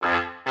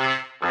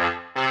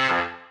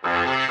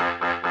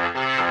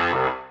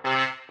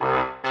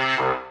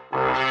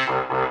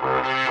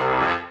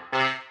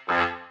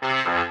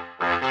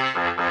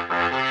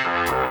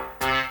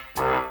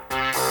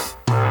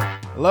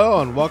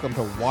Hello and welcome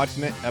to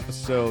Watching It,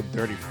 episode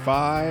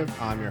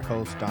 35. I'm your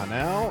host,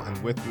 Donnell,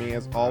 and with me,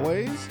 as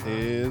always,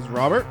 is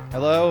Robert.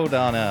 Hello,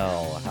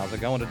 Donnell. How's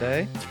it going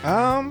today?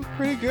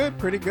 Pretty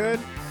good.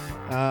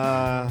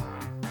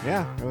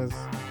 Yeah, it was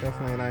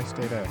definitely a nice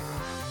day to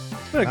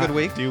It's been a good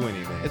week. do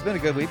anything. It's been a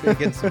good week. Been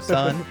getting some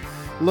sun.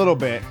 A little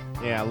bit.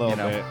 Yeah, a little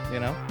bit. You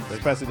know.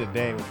 Especially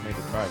today, which made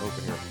the drive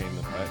over here a pain in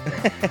the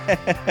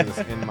butt. 'Cause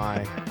it's in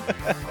my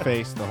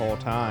face the whole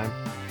time.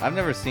 I've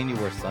never seen you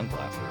wear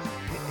sunglasses.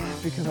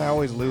 Because I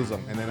always lose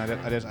them, and then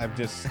I've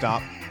just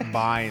stopped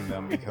buying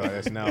them because I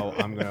just know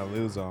I'm gonna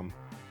lose them,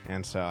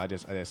 and so I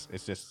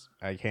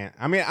can't.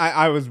 I mean,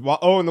 I was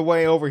on the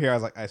way over here. I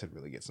was like, I should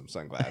really get some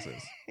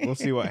sunglasses. We'll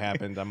see what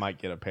happens. I might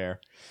get a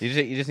pair. You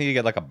just need to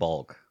get like a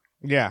bulk.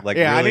 Yeah, Like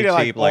yeah, really I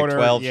need cheap, to order,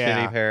 12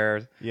 yeah, shitty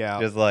pairs. Yeah,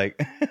 Just like.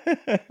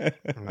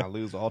 and I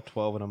lose all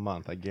 12 in a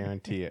month. I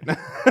guarantee it.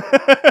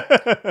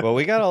 Well,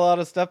 we got a lot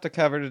of stuff to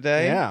cover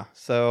today. Yeah.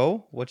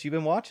 So, what you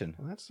been watching?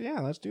 Let's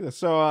do this.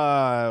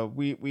 So,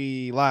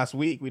 we last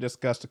week we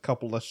discussed a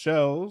couple of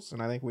shows, and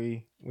I think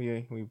we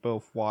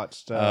both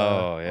watched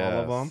all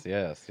of them.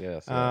 Yes.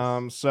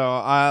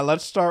 So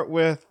let's start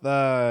with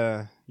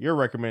your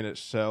recommended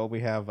show.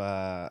 We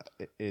have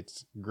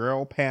it's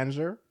Girl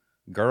Panzer.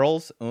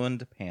 Girls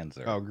und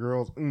Panzer. Oh,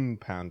 Girls und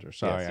Panzer.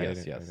 Sorry,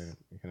 Yes.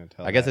 I couldn't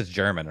tell. I guess it's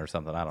German or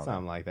something. I don't know.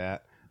 Something like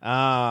that.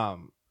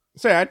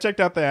 So yeah, I checked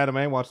out the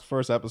anime, watched the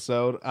first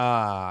episode.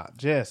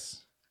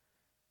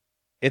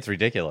 It's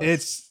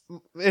ridiculous.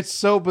 It's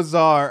so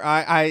bizarre.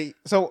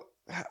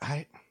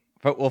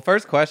 Well,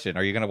 first question: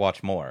 are you going to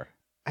watch more?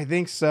 I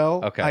think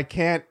so. Okay. I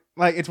can't,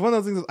 like, it's one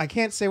of those things, I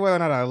can't say whether or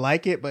not I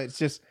like it, but it's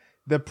just,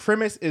 the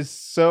premise is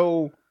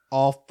so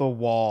off the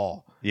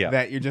wall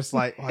that you're just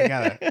like, oh,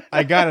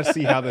 I gotta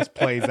see how this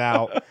plays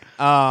out.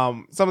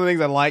 Some of the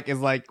things I like is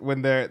like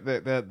when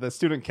the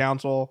student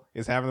council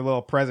is having a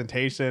little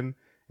presentation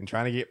and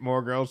trying to get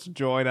more girls to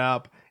join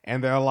up,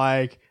 and they're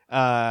like,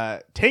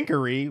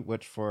 Tankery,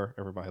 which for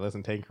everybody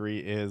listen,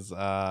 Tankery is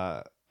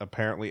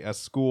apparently a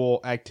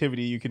school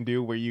activity you can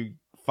do where you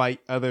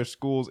fight other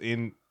schools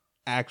in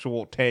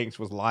actual tanks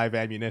with live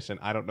ammunition.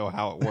 I don't know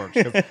how it works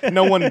because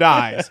no one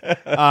dies.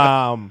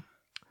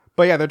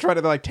 But yeah, they're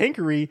like,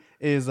 Tankery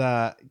is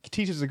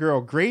teaches the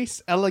girl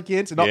grace,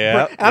 elegance, and all.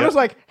 And I'm just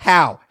like,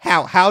 how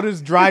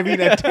does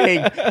driving a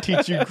tank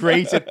teach you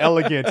grace and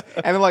elegance?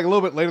 And then like a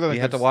little bit later, You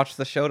have to watch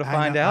the show to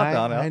find out,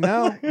 Donna. I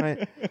know.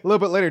 A little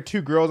bit later,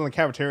 two girls in the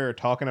cafeteria are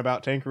talking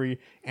about Tankery,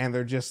 and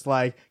they're just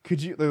like,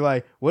 they're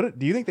like, what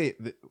do you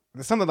think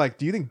something like,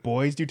 do you think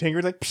boys do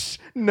Tankery? Like, psh,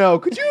 no.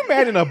 Could you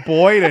imagine a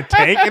boy in a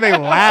tank? And they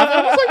laugh.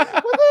 I was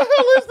like, what the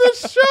hell is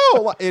this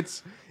show?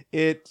 It's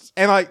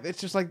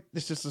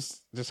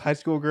just high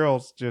school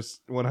girls,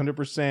 just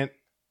 100%.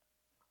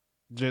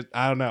 Just,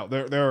 I don't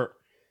know.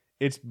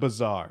 It's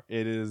bizarre.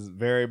 It is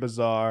very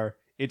bizarre.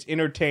 It's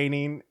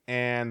entertaining,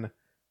 and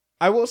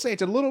I will say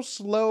it's a little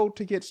slow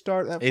to get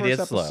started. That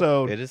first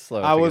episode, It is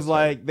slow. I was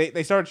like,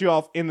 they started you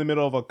off in the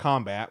middle of a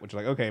combat, which is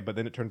like, okay, but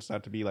then it turns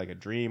out to be like a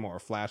dream or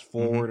a flash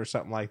forward or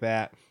something like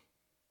that.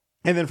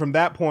 And then from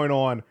that point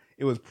on,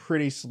 it was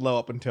pretty slow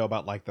up until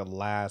about like the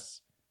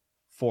last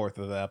fourth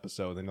of the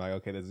episode. Then you're like,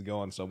 okay, this is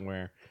going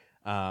somewhere.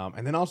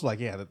 And then also like,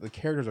 yeah, the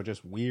characters are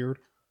just weird.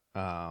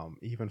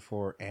 Even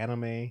for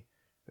anime,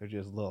 they're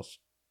just little,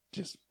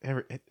 it's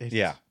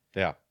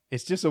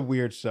just a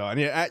weird show.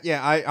 And I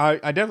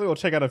definitely will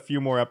check out a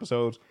few more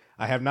episodes.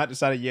 I have not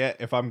decided yet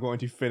if I'm going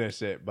to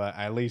finish it, but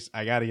at least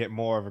I got to get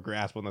more of a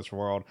grasp on this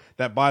world.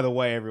 That, by the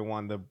way,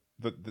 everyone, the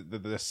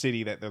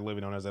city that they're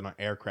living on is an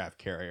aircraft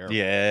carrier.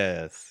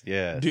 Yes.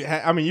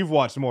 I mean, you've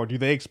watched more. Do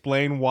they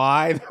explain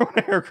why they're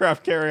an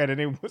aircraft carrier at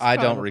any? I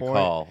don't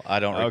recall.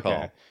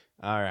 Okay.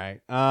 All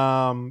right.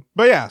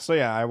 But yeah. So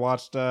yeah, I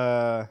watched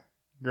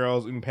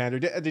Girls und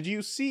Panzer. Did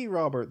you see,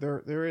 Robert?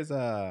 There is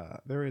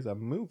a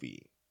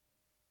movie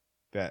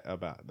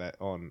about that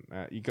on.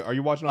 Are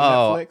you watching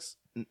on Netflix?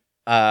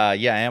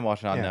 Yeah, I am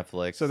watching on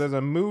Netflix. So there's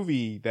a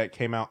movie that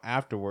came out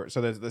afterwards.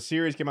 So the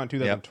series came out in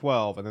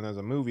 2012, and then there's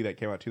a movie that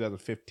came out in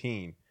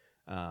 2015.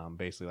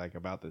 Basically like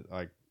about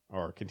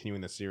or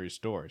continuing the series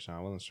story. So I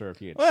wasn't sure if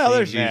he had. Well, seen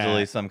there's that.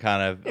 usually some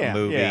kind of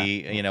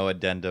movie,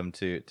 addendum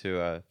to.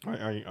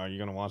 Are you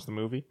gonna watch the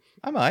movie?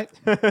 I might.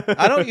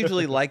 I don't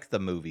usually like the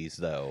movies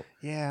though.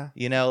 Yeah.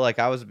 Like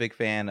I was a big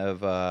fan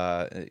of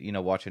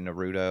watching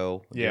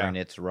Naruto during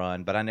its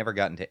run, but I never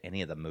got into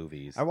any of the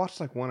movies. I watched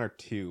like one or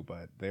two,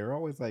 but they were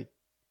always like,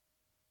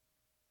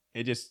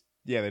 it just.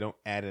 Yeah, they don't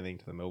add anything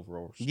to the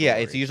overall story. Yeah,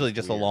 it's usually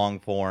just weird. A long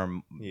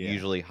form,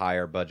 usually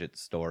higher budget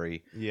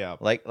story. Yeah.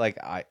 Like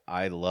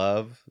I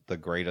love the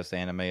greatest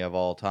anime of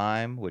all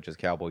time, which is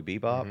Cowboy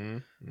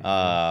Bebop.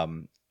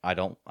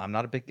 Mm-hmm. I'm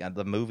not a big,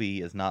 the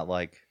movie is not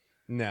like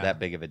that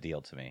big of a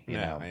deal to me,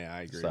 Yeah,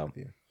 I agree with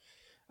you.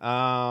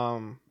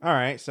 All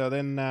right, so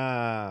then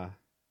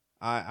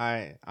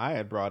I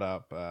had brought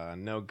up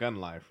No Gun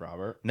Life,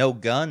 Robert. No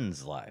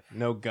Guns Life.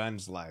 No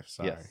Guns Life.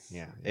 Sorry. Yes.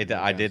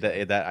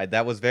 Yeah.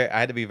 That was very. I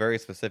had to be very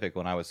specific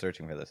when I was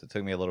searching for this. It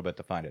took me a little bit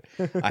to find it.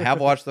 I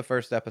have watched the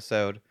first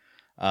episode.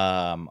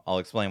 I'll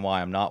explain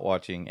why I'm not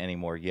watching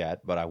anymore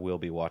yet, but I will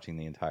be watching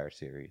the entire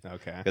series.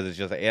 Okay. Because it's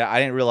just, I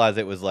didn't realize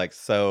it was like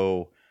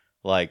so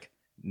like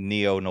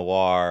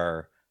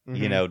neo-noir,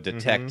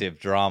 detective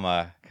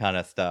drama kind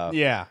of stuff.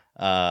 Yeah.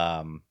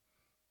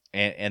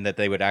 And that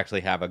they would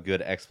actually have a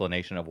good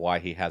explanation of why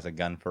he has a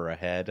gun for a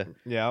head.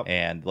 Yeah.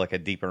 And like a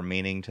deeper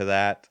meaning to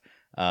that.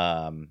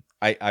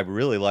 I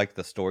really like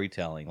the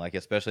storytelling, like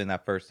especially in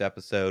that first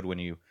episode when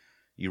you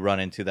run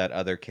into that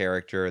other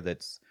character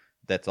that's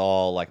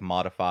all like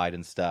modified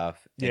and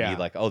stuff, and you're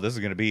like, oh, this is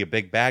going to be a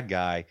big bad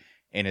guy,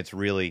 and it's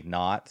really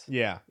not.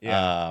 Yeah.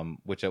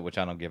 Which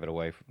I don't give it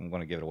away. I'm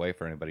going to give it away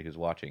for anybody who's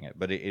watching it,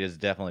 but it is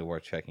definitely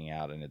worth checking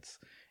out, and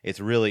it's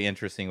really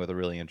interesting with a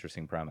really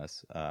interesting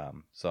premise.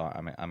 So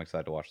I'm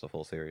excited to watch the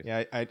full series.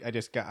 Yeah,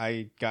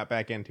 I got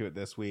back into it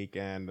this week,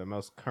 and the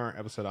most current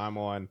episode I'm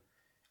on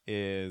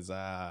is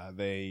I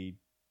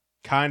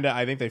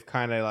think they've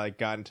kind of like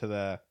gotten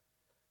to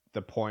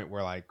the point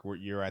where like where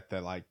you're at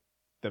the like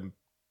the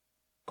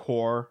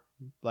core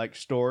like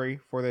story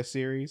for this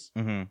series.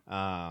 Mm-hmm.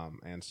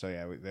 And so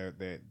yeah,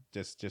 they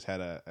just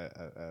had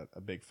a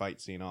big fight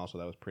scene also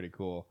that was pretty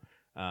cool.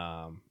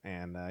 It's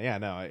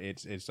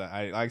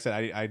like I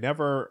said,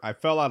 I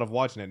fell out of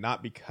watching it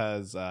not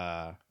because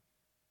it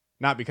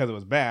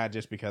was bad,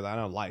 just because I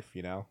know life,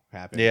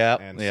 happens. Yeah.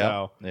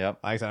 So, like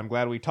I said, I'm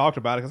glad we talked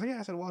about it, because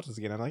I said watch this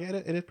again. I'm like,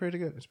 it is pretty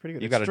good. It's pretty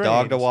good. You got a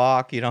dog to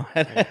walk, Yeah.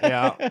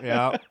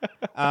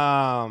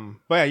 But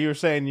yeah, you were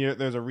saying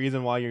there's a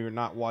reason why you're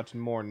not watching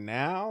more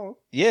now.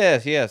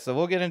 Yes. So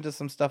we'll get into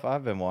some stuff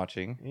I've been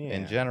watching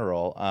in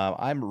general.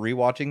 I'm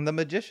rewatching The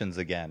Magicians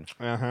again.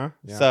 Yeah.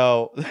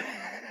 So.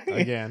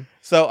 Again.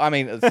 So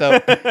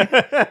the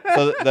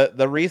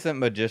recent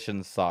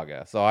Magicians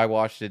saga. So I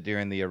watched it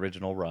during the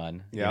original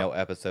run,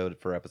 episode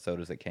for episode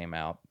as it came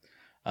out.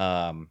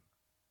 And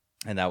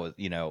that was,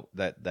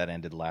 that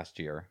ended last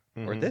year.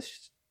 Mm-hmm. Or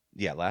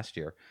last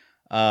year.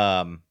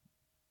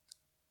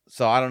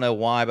 So I don't know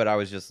why, but I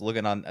was just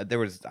looking I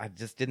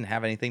just didn't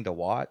have anything to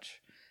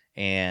watch,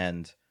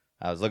 and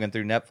I was looking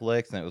through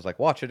Netflix, and it was like,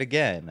 watch it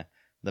again.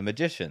 The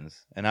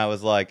Magicians. And I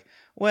was like,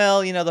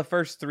 well, the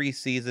first 3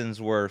 seasons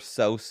were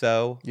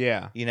so.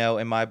 Yeah.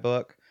 In my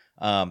book.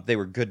 They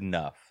were good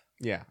enough.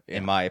 Yeah.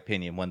 In my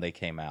opinion, when they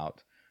came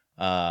out.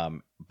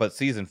 But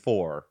season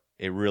 4,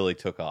 it really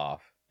took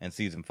off. And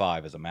season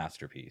 5 is a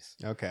masterpiece.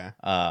 Okay.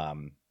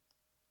 And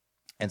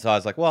so I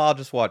was like, well, I'll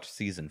just watch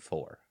season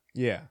 4.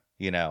 Yeah.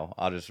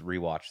 I'll just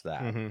rewatch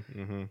that.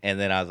 Mm-hmm. And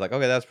then I was like,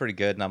 okay, that's pretty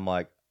good. And I'm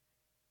like,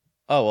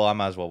 oh, well, I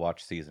might as well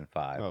watch season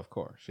 5. Oh, of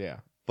course. Yeah.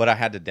 But I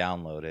had to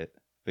download it,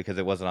 because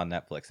it wasn't on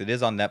Netflix. It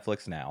is on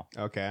Netflix now.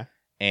 Okay.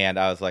 And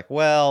I was like,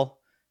 well,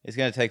 it's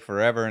going to take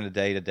forever and a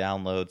day to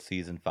download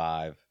season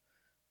 5.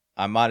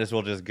 I might as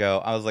well just go.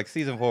 I was like,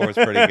 season 4 was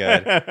pretty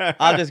good.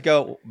 I'll just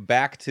go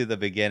back to the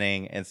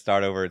beginning and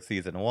start over at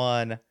season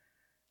 1,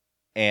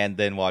 and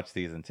then watch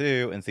season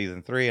 2 and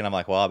season 3. And I'm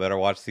like, well, I better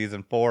watch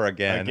season 4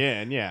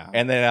 again. Yeah.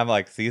 And then I'm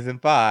like, season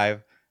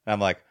 5. And I'm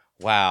like,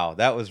 wow,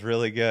 that was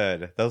really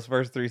good. Those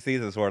first 3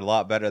 seasons were a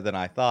lot better than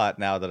I thought,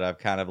 now that I've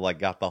kind of like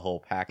got the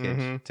whole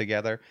package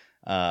together.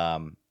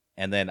 And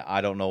then I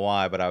don't know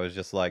why, but I was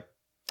just like,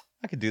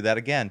 I could do that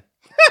again.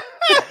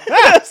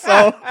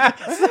 so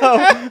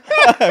I'm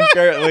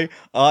currently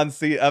on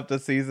up to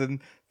season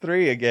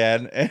 3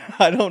 again, and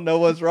I don't know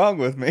what's wrong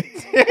with me.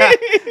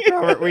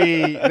 Robert,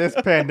 this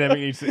pandemic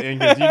needs to end,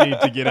 because you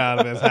need to get out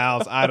of this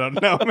house. I don't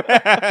know,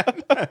 man.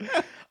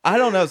 I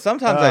don't know.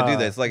 Sometimes I do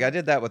this. Like I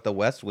did that with The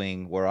West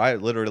Wing, where I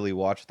literally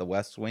watched The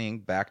West Wing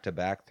back to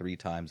back 3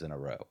 times in a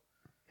row.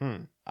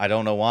 I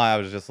don't know why. I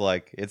was just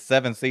like, it's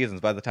 7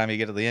 seasons. By the time you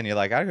get to the end, you're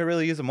like, I could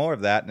really use more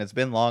of that. And it's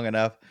been long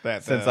enough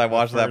since I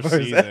watched that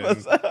first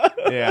episode.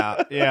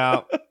 Yeah.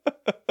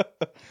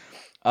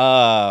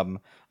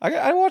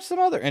 I watched some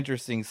other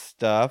interesting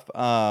stuff.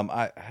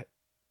 I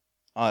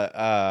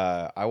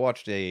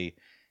watched a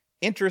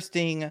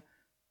interesting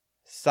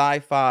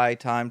sci-fi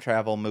time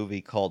travel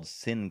movie called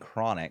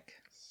Synchronic.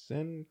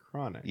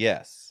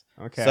 Yes.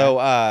 Okay.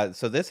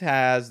 So this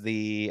has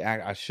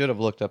I should have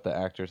looked up the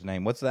actor's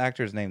name. What's the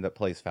actor's name that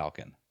plays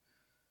Falcon?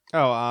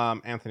 Oh,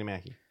 Anthony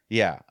Mackie.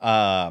 Yeah.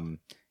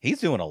 He's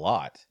doing a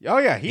lot. Oh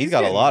yeah, he's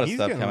got a lot of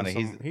stuff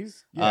coming.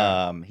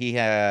 He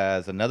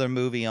has another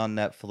movie on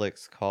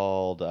Netflix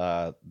called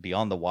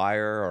Beyond the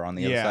Wire, or On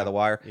the Other Side of the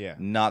Wire. Yeah.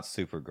 Not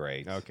super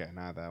great. Okay,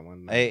 not that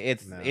one. No.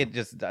 It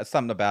just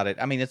something about it.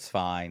 I mean, it's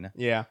fine.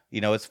 Yeah.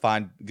 It's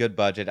fine. Good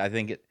budget. I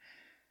think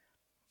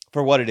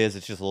for what it is,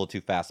 it's just a little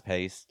too fast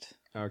paced.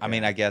 Okay. I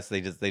mean, I guess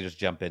they just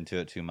jump into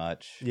it too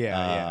much.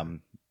 Yeah.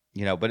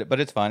 But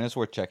it's fine. It's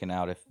worth checking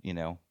out if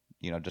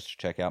just to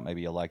check out.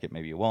 Maybe you'll like it,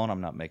 maybe you won't.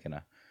 I'm not making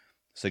a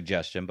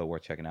suggestion, but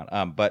worth checking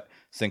out. But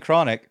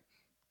Synchronic,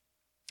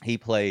 he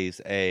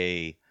plays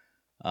an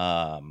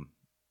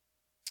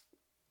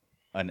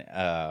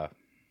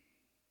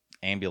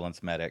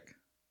ambulance medic,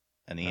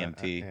 an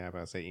EMT. Yeah, I'm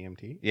about to say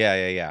EMT.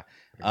 Yeah.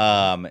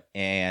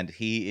 And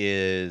he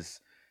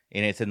is,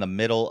 and it's in the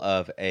middle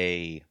of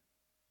a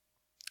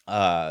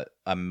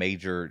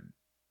major.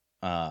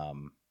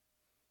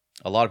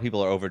 A lot of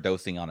people are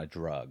overdosing on a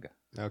drug.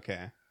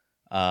 Okay.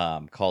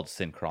 Called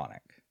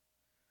Synchronic.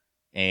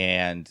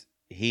 And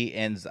he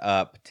ends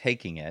up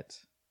taking it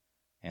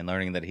and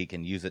learning that he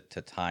can use it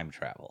to time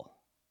travel.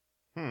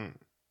 And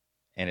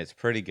it's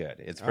pretty good.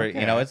 It's pretty,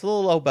 it's a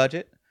little low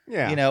budget.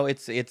 Yeah.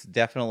 It's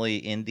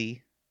definitely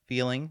indie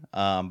feeling,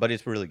 but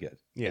it's really good.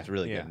 Yeah. It's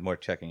really good.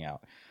 Worth checking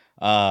out.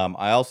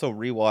 I also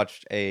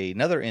rewatched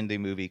another indie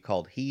movie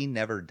called He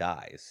Never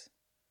Dies.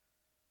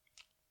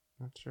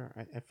 Not sure.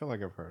 I feel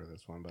like I've heard of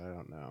this one, but I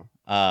don't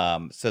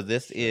know. So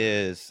this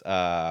is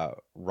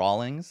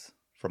Rawlings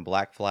from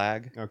Black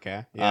Flag.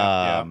 Okay.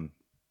 Yeah.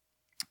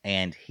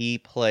 And he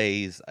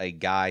plays a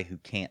guy who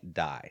can't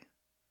die.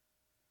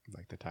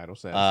 Like the title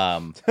says.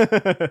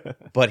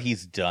 But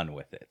he's done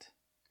with it.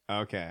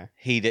 Okay.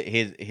 He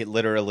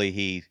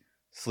literally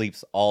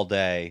sleeps all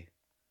day,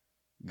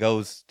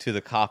 goes to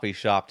the coffee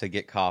shop to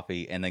get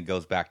coffee, and then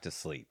goes back to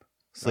sleep.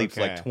 Sleeps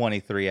like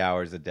 23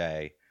 hours a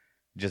day.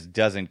 Just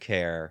doesn't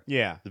care.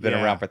 Yeah. He's been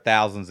around for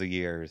thousands of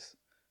years.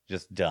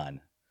 Just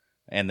done.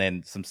 And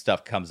then some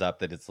stuff comes up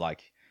that it's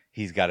like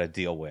he's got to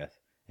deal with.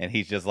 And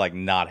he's just like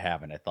not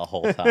having it the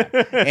whole time.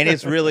 And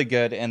it's really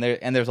good. And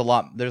there's a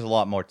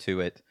lot more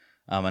to it.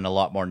 And a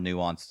lot more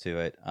nuance to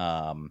it.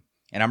 And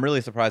I'm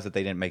really surprised that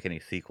they didn't make any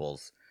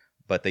sequels.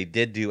 But they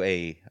did do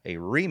a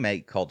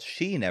remake called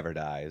She Never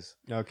Dies.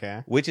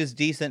 Okay. Which is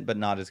decent, but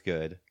not as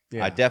good.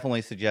 Yeah. I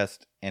definitely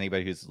suggest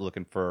anybody who's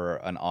looking for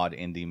an odd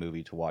indie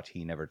movie to watch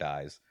He Never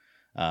Dies.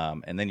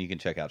 And then you can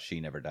check out She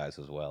Never Dies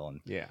as well.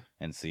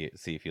 And see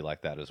if you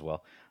like that as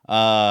well.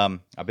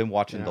 I've been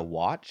watching The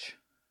Watch.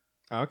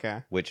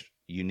 Okay. Which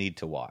you need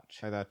to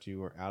watch. I thought you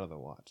were out of The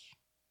Watch.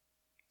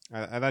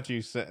 I thought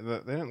you said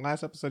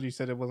last episode you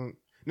said it wasn't.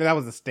 No, that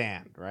was The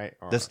Stand, right?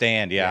 The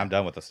Stand, I'm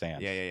done with The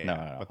Stand. Yeah.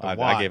 No. But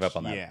I gave up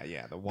on that.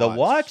 Yeah. The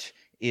Watch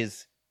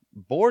is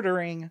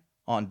bordering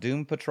on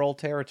Doom Patrol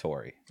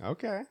territory.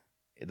 Okay.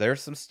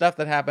 There's some stuff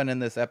that happened in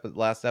this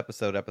last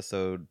episode,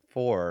 episode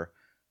 4,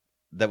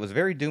 that was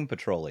very Doom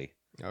Patrol-y.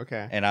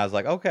 Okay. And I was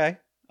like, okay.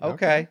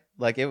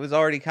 Like it was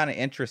already kind of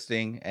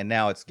interesting, and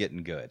now it's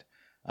getting good.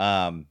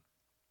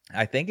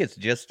 I think it's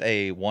just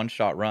a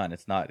one-shot run.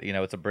 It's not,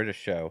 it's a British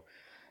show.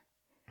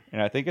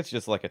 And I think it's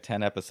just like a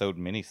 10-episode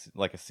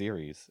like a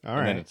series. All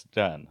and then it's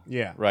done.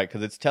 Yeah. Right,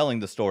 because it's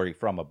telling the story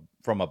from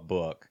a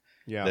book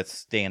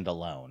that's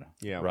standalone.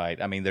 Yeah.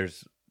 Right? I mean,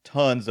 there's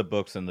tons of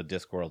books in the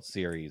Discworld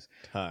series.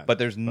 But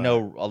there's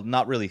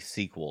not really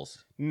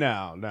sequels.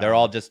 No. They're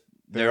all just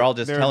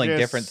telling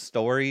different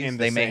stories.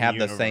 They may have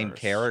universe. The same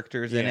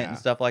characters in it and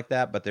stuff like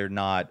that, but they're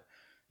not.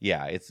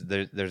 Yeah,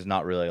 there's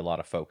not really a lot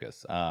of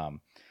focus.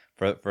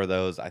 For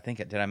those, I think,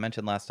 did I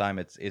mention last time?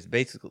 It's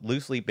basically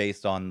loosely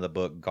based on the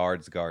book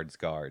Guards.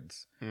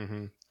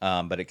 Mm-hmm.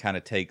 But it kind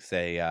of takes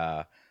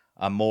a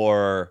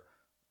more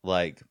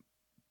like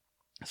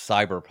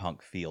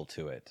cyberpunk feel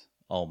to it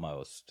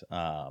almost.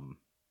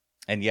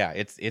 And yeah,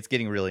 it's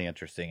getting really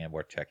interesting and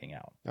worth checking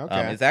out.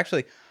 Okay. It's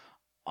actually,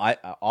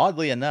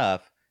 oddly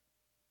enough,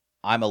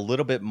 I'm a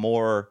little bit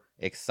more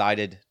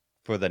excited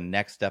for the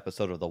next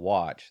episode of The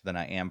Watch than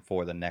I am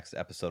for the next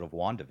episode of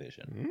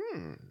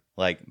WandaVision.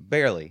 Like,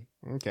 barely.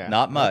 Okay.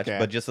 Not much,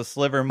 but just a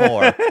sliver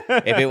more.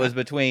 If it was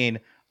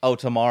between,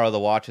 tomorrow The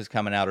Watch is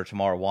coming out or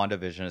tomorrow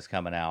WandaVision is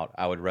coming out,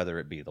 I would rather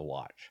it be The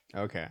Watch.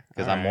 Okay.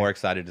 Because I'm more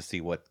excited to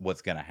see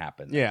what's going to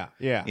happen. Yeah.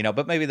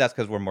 But maybe that's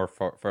because we're more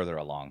further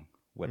along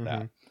with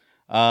that.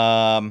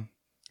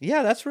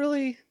 That's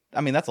really,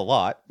 that's a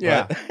lot.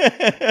 Yeah.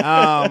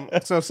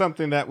 But so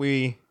something that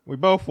we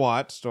both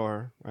watched,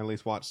 or at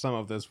least watched some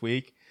of this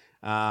week,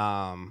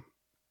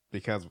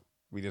 because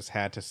we just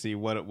had to see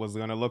what it was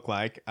going to look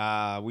like.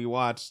 We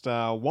watched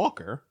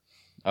Walker.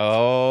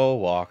 Oh,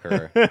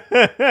 Walker.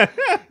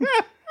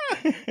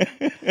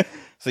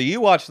 So you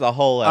watched the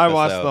whole episode. I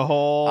watched the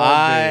whole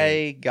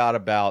I got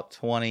about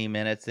 20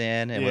 minutes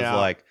in and was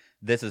like,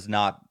 this is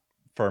not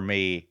for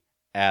me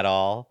at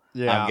all.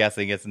 Yeah. I'm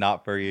guessing it's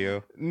not for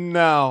you.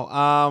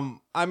 No.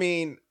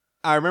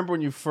 I remember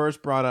when you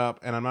first brought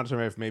up, and I'm not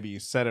sure if maybe you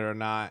said it or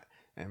not,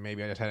 and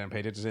maybe I just hadn't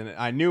paid attention to it.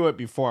 I knew it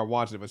before I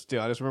watched it, but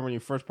still, I just remember when you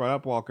first brought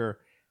up Walker,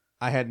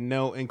 I had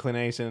no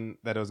inclination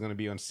that it was going to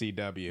be on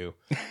CW,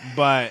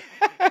 but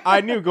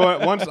I knew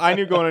going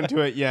into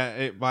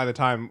it. By the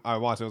time I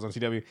watched it, was on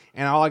CW,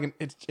 and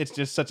it's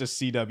just such a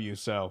CW,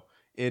 so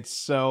it's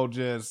so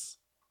just,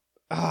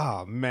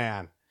 oh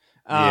man.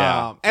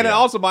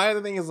 Also my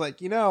other thing is like,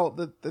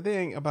 the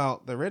thing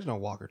about the original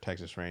Walker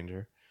Texas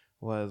Ranger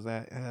was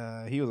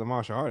that he was a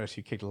martial artist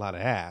who kicked a lot of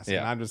ass.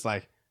 Yeah. And I'm just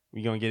like,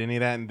 we gonna get any of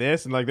that in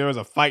this? And like there was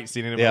a fight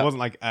scene in it, but it wasn't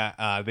like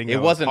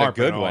it wasn't a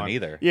good one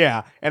either.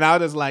 Yeah. And I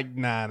was just like,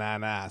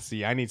 nah.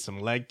 See, I need some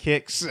leg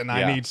kicks and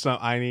I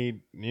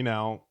need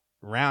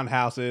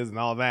roundhouses and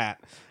all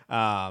that.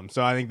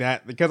 So I think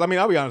that, because I'll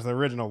be honest, the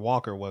original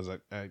Walker was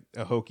a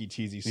hokey,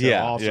 cheesy show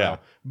also.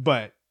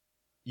 But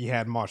you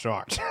had martial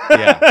arts.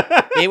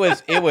 Yeah. It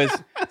was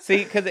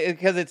see, because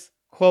it's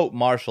quote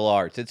martial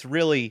arts. It's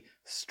really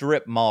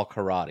strip mall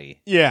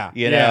karate. Yeah,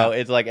 you know,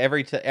 it's like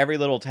every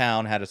little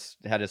town had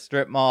a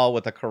strip mall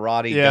with a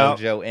karate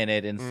dojo in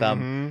it,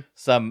 and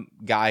some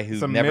guy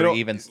who never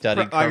even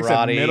studied karate, like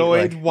I said,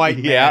 middle-aged white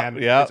man.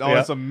 Yeah, it's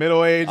always a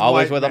middle-aged,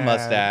 always white with man. a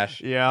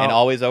mustache, and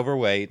always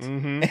overweight,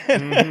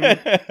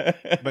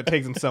 but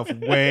takes himself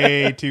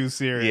way too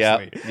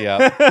seriously.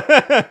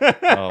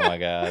 Oh my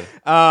god.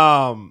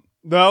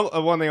 Though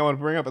one thing I want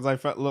to bring up is I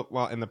felt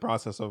in the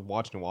process of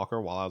watching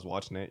Walker while I was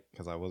watching it,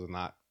 because I was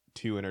not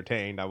too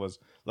entertained. I was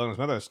looking at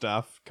some other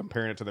stuff,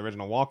 comparing it to the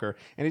original Walker,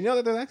 and you know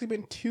that there's actually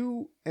been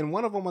 2, and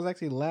one of them was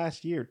actually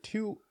last year,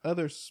 2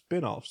 other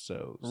spin-off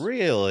shows.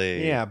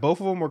 Really? Yeah, both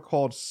of them were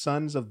called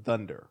Sons of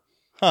Thunder.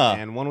 Huh.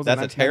 And one was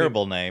that's a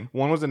terrible name.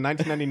 One was in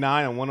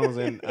 1999 and one was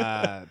in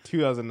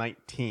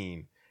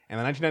 2019. And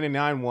the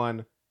 1999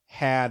 one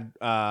had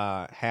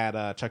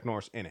Chuck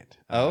Norris in it.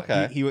 Oh,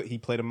 okay. He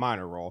played a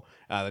minor role.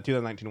 The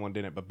 2019 one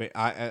didn't, but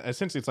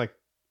essentially it's like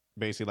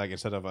basically like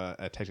instead of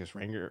a Texas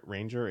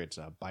Ranger, it's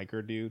a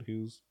biker dude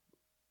who's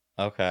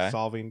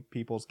solving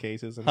people's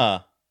cases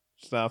and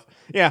stuff.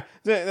 Yeah,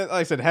 like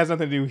I said, it has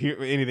nothing to do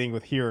anything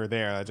with here or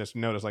there. I just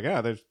noticed like,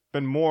 there's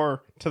been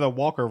more to the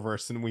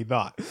Walkerverse than we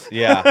thought.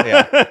 Yeah.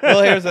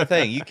 Well, here's the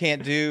thing: you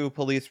can't do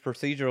police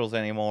procedurals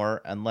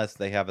anymore unless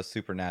they have a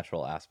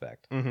supernatural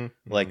aspect.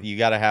 Like you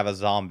got to have a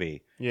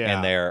zombie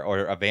in there, or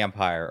a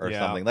vampire, or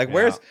something. Like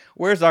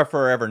where's our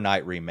Forever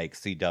Night remake,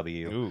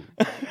 CW? Ooh.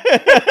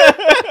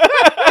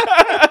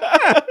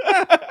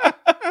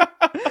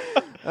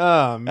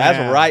 Oh man,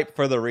 that's ripe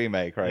for the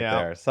remake right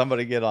there.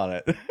 Somebody get on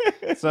it.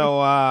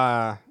 So,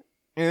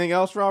 anything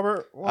else,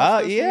 Robert?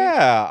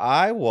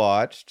 I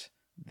watched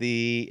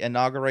the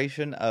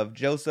inauguration of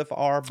Joseph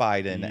R.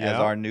 Biden as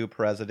our new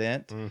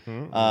president.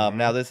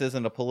 Now, this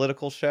isn't a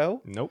political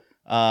show. Nope.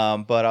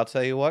 But I'll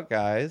tell you what,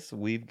 guys,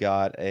 we've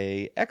got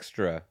a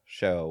extra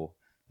show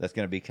that's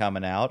going to be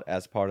coming out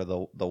as part of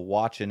the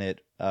Watching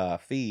It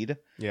feed.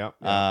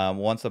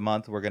 Once a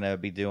month, we're going to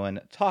be doing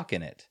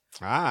Talking It.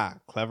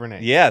 Clever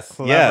name. Yes.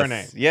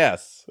 Name.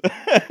 Yes.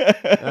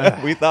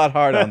 We thought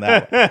hard on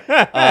that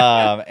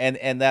one.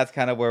 And that's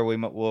kind of where we're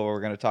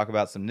going to talk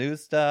about some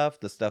news stuff,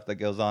 the stuff that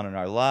goes on in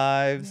our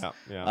lives.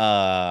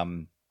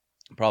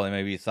 Probably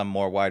maybe some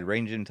more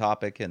wide-ranging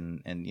topic,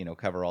 and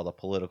cover all the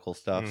political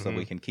stuff, so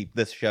we can keep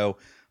this show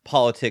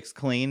politics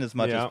clean as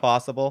much as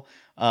possible.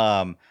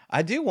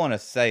 I do want to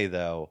say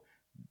though,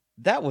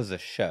 that was a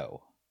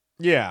show.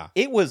 Yeah,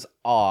 it was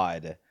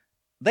odd.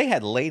 They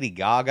had Lady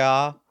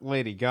Gaga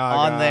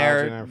on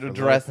there,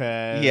 dressed.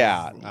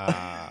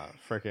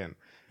 Freaking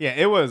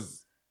it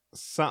was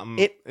something.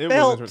 It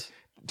felt was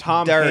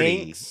Tom dirty.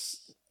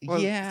 Hanks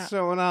was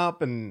showing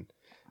up, and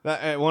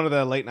one of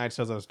the late night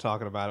shows I was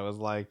talking about, it was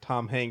like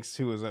Tom Hanks,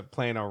 who was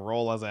playing a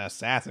role as an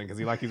assassin, because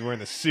he's wearing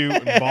the suit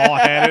and bald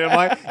headed. I'm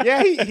like,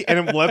 he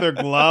and leather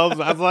gloves.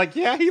 I was like,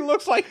 he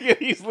looks like he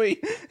could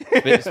easily.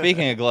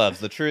 Speaking of gloves,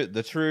 the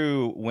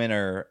true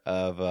winner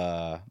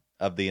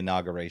of the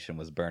inauguration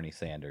was Bernie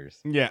Sanders.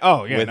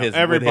 With his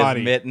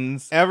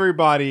mittens,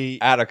 everybody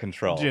out of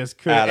control, just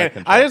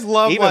couldn't. I just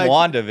love even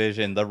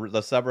WandaVision.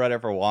 The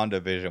subreddit for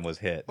WandaVision was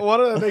hit. One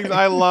of the things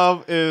I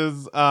love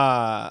is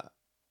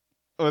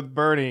with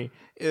Bernie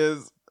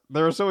is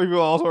there were so many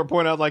people also were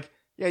pointing out like,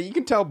 you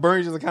can tell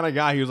Bernie's just the kind of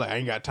guy who's like, I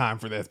ain't got time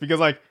for this, because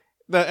like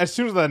as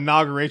soon as the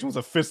inauguration was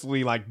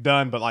officially like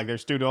done, but like their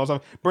studio and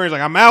stuff, Bernie's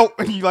like, I'm out.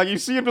 And you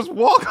see him just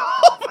walk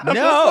off.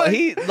 No,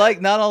 he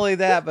like not only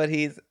that, but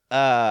he's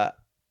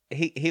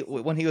he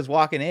when he was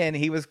walking in,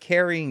 he was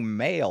carrying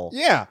mail.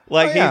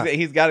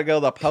 He's got to go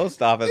to the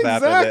post office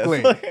after this.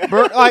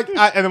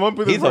 And then one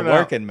person he's a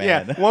working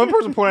man. Yeah, one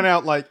person pointed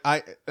out like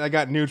I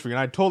got news for you, and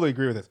I totally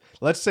agree with this.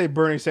 Let's say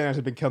Bernie Sanders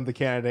had become the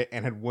candidate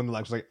and had won the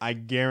election. Like I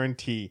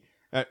guarantee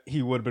that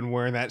he would have been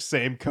wearing that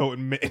same coat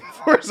and mitten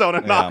for his own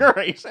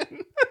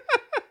inauguration.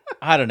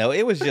 I don't know.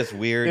 It was just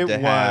weird to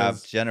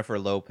have Jennifer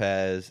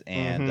Lopez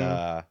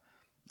and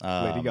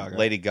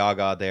Lady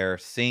Gaga there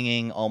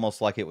singing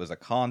almost like it was a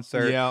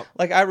concert.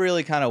 Like I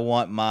really kind of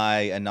want my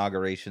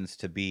inaugurations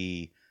to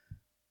be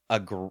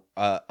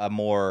a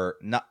more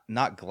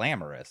not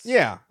glamorous.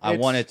 I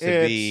want it to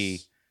be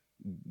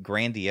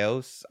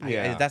grandiose.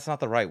 That's not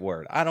the right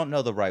word. I don't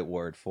know the right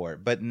word for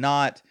it, but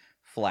not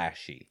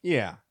flashy.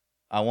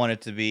 I want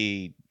it to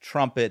be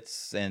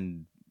trumpets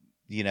and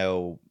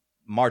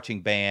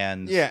marching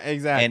bands.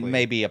 Exactly. And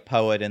maybe a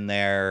poet in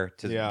there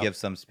to give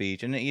some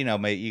speech. And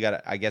you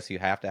got I guess you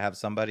have to have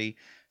somebody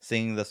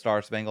sing the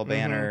Star Spangled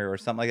Banner or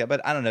something like that.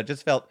 But I don't know,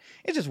 it's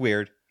just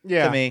weird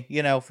to me,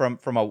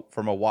 from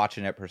a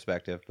watching it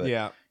perspective.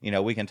 But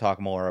we can talk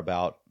more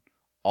about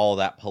all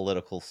that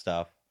political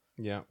stuff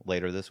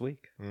later this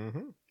week.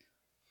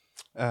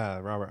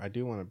 Robert, I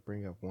do want to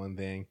bring up one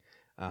thing,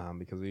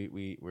 because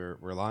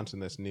we're launching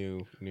this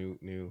new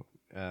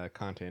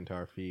content to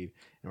our feed,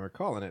 and we're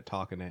calling it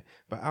Talking It.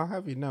 But I'll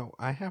have you know,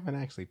 I haven't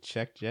actually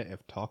checked yet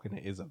if Talking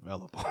It is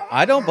available.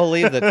 I don't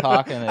believe that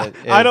Talking It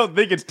is... I don't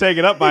think it's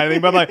taken up by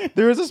anything, but like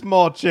there is a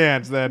small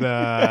chance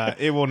that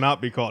it will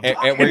not be called. And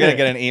we're gonna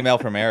get an email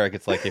from Eric.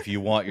 It's like, if you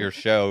want your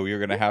show, you're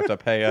gonna have to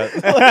pay us.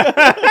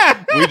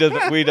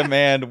 we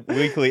demand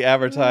weekly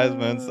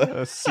advertisements.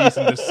 A cease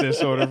and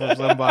desist order from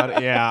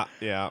somebody. Yeah.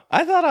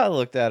 I thought I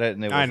looked at it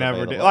and it was I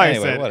never available. did. Like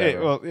Anyway, I said,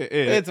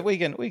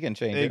 whatever. We can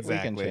change it.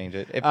 Exactly. We can change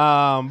it. But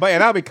yeah,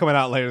 that'll be coming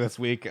out later this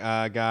week,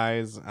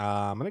 guys.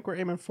 I think we're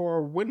aiming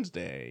for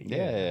Wednesday.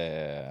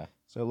 Yeah.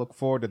 So look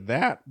forward to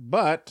that.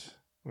 But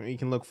what you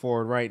can look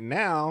forward right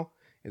now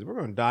is we're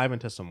going to dive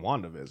into some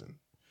WandaVision.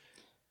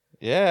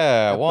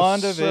 Yeah,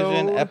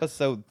 WandaVision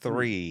episode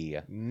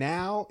 3.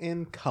 Now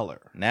in color.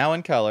 Now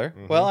in color.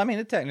 Mm-hmm. Well, I mean,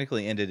 it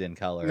technically ended in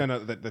color. No,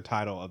 the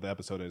title of the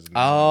episode is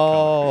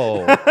Now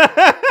in color.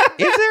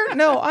 Is there?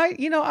 No,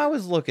 I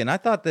was looking. I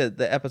thought that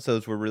the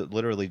episodes were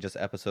literally just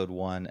episode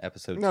 1,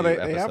 episode 2, they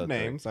episode have 3.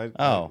 names. The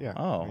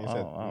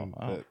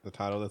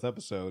title of this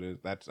episode is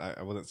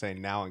I wasn't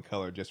saying now in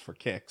color just for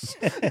kicks.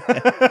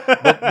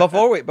 But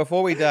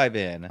before we dive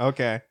in,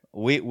 okay,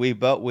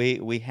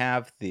 we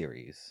have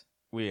theories.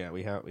 We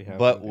have.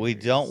 But we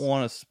don't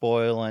want to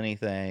spoil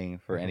anything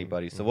for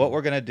anybody. So what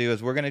we're gonna do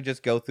is we're gonna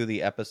just go through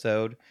the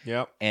episode.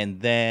 Yep. And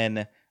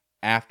then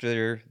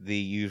after the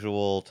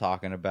usual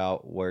talking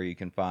about where you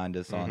can find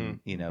us on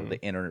the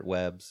internet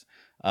webs,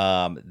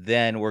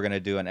 then we're gonna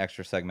do an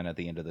extra segment at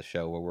the end of the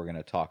show where we're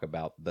gonna talk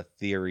about the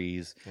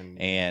theories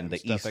and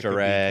the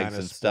Easter eggs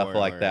and stuff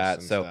like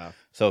that. So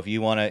if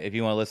you wanna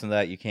listen to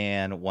that, you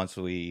can once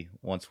we've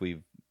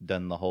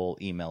done the whole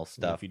email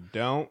stuff. If you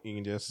don't, you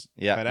can just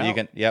cut out. You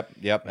can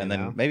and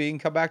then maybe you can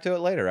come back to it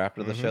later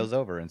after the show's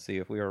over and see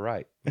if we were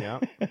right.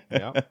 Yep.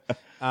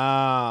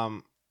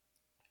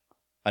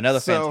 Another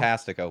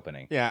fantastic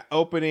opening. Yeah,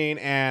 opening,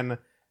 and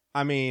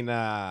I mean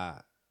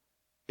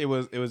it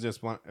was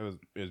just one. It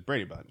was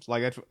Brady Bunch.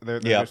 Like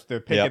that's they're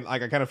picking.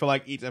 Like I kind of feel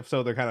like each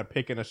episode they're kind of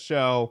picking a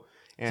show.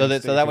 And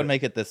so that would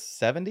make it the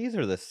 70s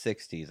or the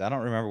 60s. I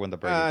don't remember when the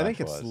Brady Bunch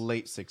was. I think it's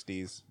late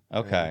 60s.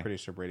 Okay, I'm pretty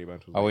sure Brady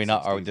Bunch was. Are we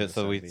not? Are we just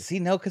so 70s. We see?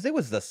 No, because it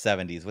was the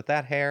 70s with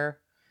that hair.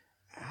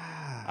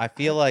 I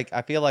feel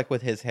like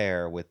with his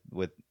hair, with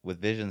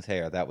Vision's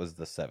hair, that was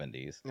the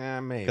 70s. Yeah,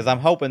 maybe. Because I'm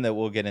hoping that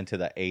we'll get into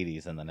the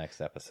 80s in the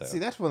next episode. See,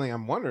 that's one thing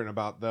I'm wondering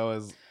about though.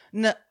 Is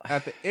no,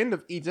 at the end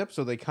of each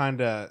episode they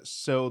kind of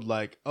showed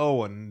like,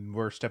 oh, and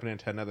we're stepping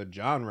into another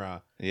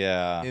genre.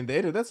 Yeah. In the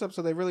end of this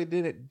episode, they really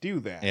didn't do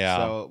that. Yeah.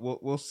 So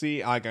we'll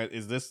see. Like,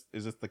 is this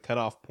the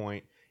cutoff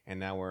point? And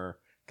now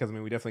because I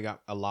mean we definitely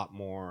got a lot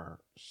more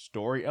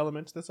story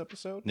elements this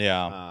episode.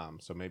 Yeah.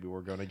 So maybe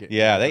we're gonna get.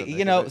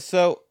 Yeah.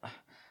 So.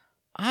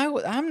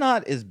 I'm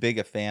not as big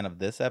a fan of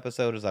this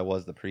episode as I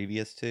was the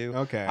previous two.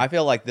 Okay. I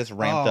feel like this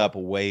ramped up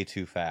way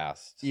too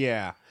fast.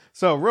 Yeah.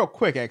 So real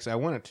quick, actually, I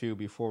wanted to,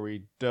 before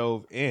we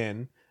dove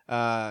in,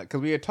 because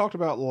we had talked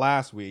about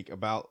last week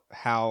about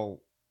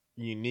how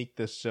unique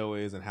this show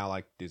is and how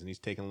like Disney's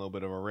taking a little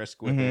bit of a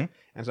risk with it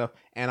and stuff.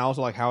 And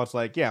also like how it's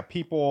like, yeah,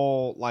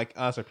 people like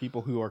us are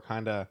people who are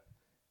kind of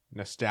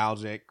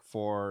nostalgic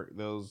for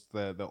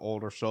the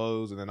older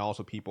shows, and then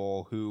also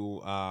people who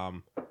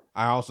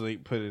I also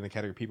put it in the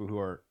category of people who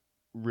are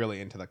really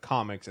into the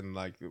comics and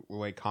like the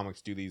way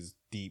comics do these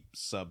deep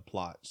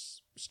subplot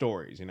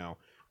stories,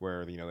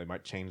 where they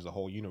might change the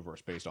whole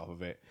universe based off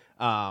of it.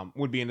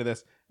 Would be into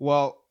this.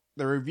 Well,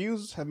 the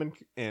reviews have been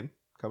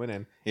coming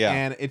in,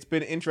 and it's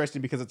been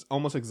interesting because it's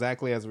almost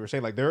exactly as we were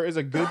saying. Like there is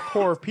a good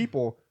core of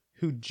people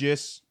who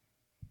just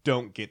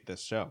don't get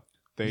this show.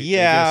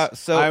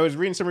 So I was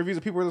reading some reviews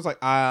of people who were just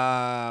like,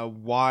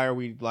 why are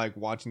we like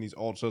watching these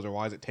old shows, or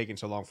why is it taking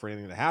so long for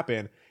anything to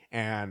happen,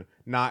 and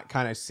not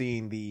kind of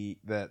seeing the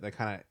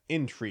kind of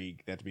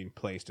intrigue that's being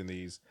placed in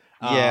these.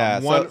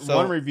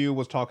 One review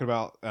was talking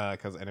about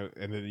because and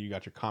then you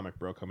got your comic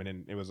bro coming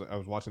in. I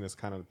was watching this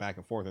kind of back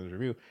and forth in this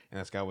review, and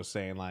this guy was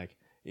saying like.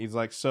 He's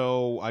like,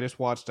 so I just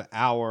watched an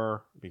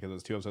hour because it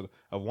was 2 episodes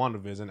of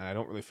WandaVision, and I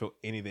don't really feel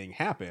anything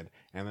happened.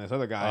 And this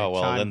other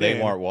guy, then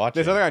they weren't watching.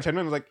 This other guy chimed in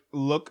and was like,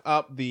 look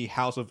up the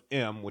House of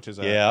M, which is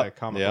a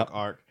comic book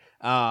arc,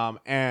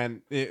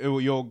 and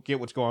you'll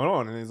get what's going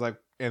on. And he's like,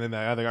 and then the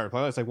other guy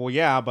replied, it's like, well,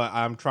 yeah, but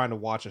I'm trying to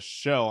watch a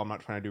show. I'm not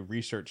trying to do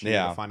research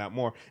to find out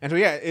more. And so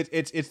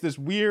it's this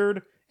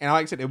weird. And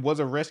like I said, it was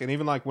a risk. And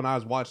even like when I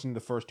was watching the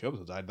first 2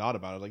 episodes, I thought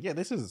about it. I was like, yeah,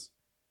 this is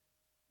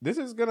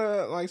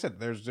gonna, like I said,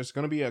 there's just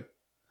gonna be a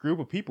group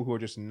of people who are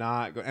just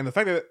not and the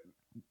fact that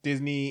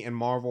Disney and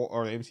Marvel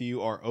or the MCU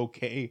are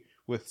okay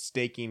with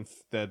staking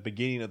the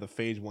beginning of the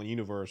Phase 1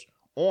 universe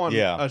on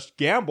a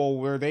gamble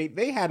where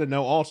they had to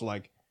know also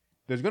like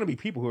there's going to be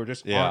people who are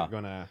just aren't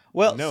going to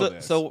know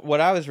this. So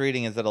what I was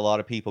reading is that a lot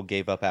of people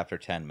gave up after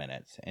 10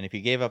 minutes, and if you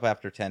gave up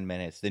after 10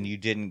 minutes, then you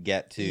didn't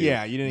get to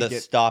the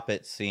stop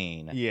it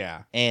scene.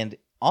 Yeah, and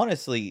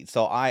honestly,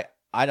 so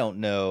I don't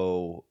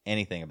know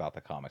anything about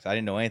the comics. I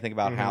didn't know anything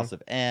about House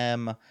of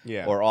M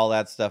or all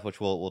that stuff, which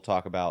we'll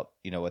talk about,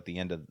 at the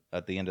end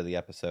of the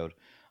episode.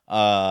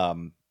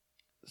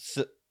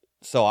 So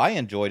So I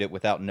enjoyed it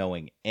without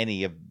knowing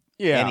any of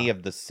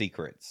the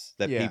secrets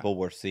that people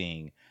were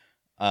seeing.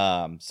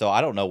 So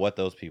I don't know what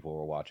those people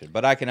were watching,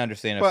 but I can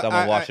understand if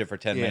someone watched it for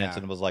 10 minutes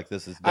and was like,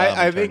 "This is dumb."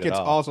 I think it's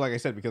also, like I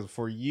said, because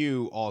for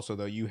you also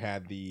though, you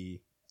had the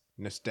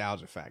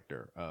nostalgia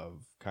factor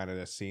of kind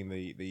of seeing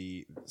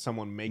the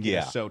someone making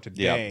a show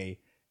today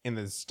in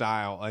the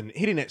style and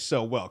hitting it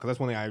so well, because that's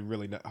one thing I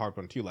really harped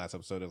on too last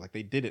episode, is like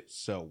they did it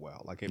so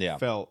well, like it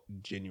felt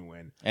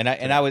genuine, and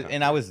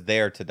I was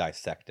there to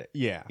dissect it,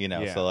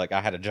 so like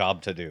I had a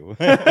job to do.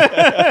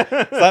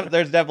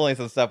 There's definitely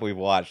some stuff we've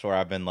watched where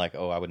I've been like,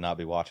 oh, I would not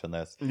be watching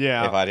this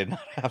if I did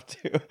not have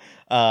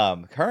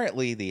to.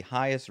 Currently the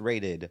highest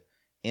rated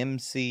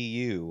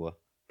MCU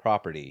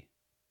property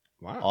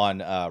on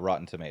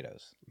Rotten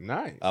Tomatoes.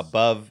 Nice.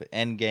 Above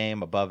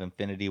Endgame, above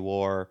Infinity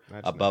War,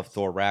 above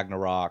Thor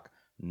Ragnarok,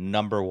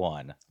 number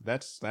one.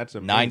 That's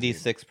amazing.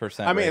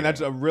 96%. I mean, that's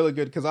a really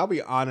good, because I'll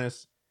be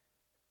honest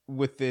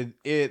with Endgame,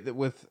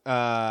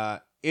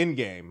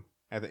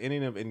 at the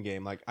ending of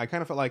Endgame, like I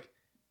kind of felt like,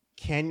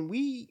 can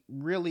we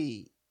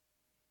really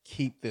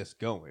keep this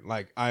going?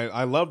 Like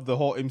I loved the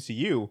whole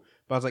MCU,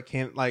 but I was like,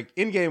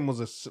 Endgame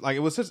was it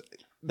was just.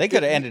 They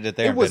could have ended it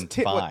there. It was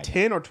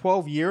 10 or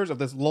 12 years of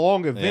this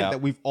long event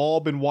that we've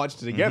all been watching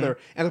together.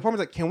 And the problem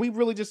is like, can we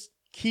really just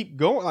keep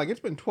going? Like, it's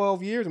been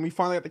 12 years and we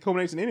finally got the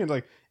culmination ending.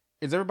 Like,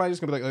 is everybody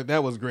just gonna be like,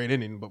 that was a great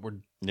ending, but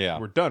we're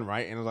done,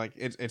 right? And it's like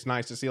it's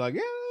nice to see, like,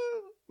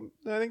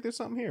 I think there's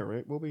something here,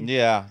 right?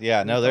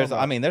 No,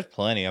 there's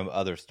plenty of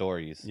other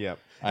stories.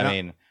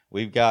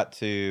 We've got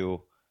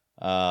to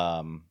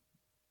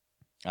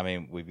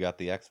we've got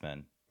the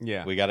X-Men.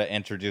 We got to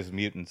introduce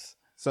mutants.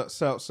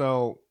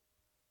 So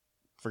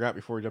forgot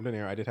before we jumped in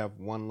here, I did have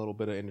one little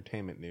bit of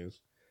entertainment news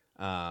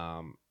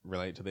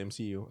related to the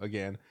MCU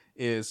again.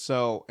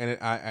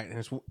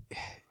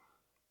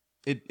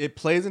 It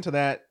plays into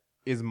that.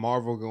 Is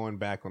Marvel going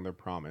back on their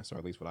promise, or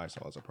at least what I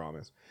saw as a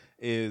promise,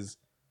 is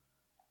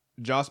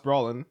Josh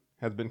Brolin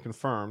has been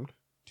confirmed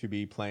to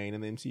be playing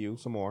in the MCU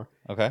some more.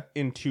 Okay.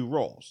 In 2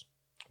 roles.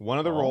 One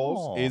of the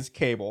roles is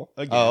Cable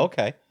again. Oh,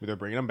 okay. They're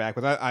bringing him back,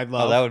 but I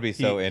love. Oh, that would be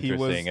so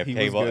interesting if he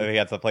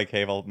had to play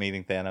Cable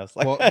meeting Thanos.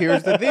 Well,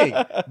 here's the thing: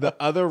 the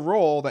other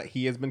role that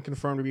he has been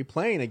confirmed to be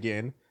playing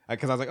again,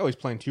 because I was like, oh, he's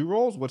playing 2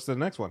 roles. What's the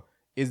next one?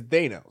 Is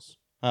Thanos?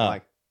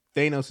 Like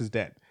Thanos is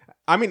dead.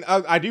 I mean,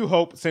 I do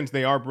hope, since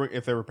they are,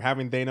 if they were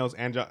having Thanos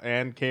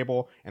and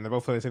Cable, and they're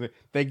both playing the same thing,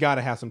 they got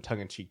to have some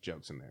tongue-in-cheek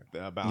jokes in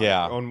there about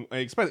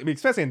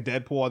especially in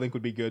Deadpool. I think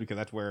would be good, because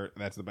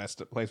that's the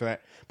best place for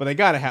that. But they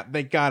gotta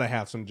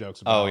have some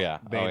jokes about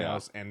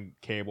Thanos and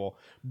Cable.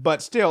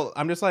 But still,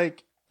 I'm just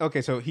like,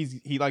 okay, so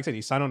he like I said,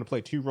 he signed on to play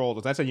 2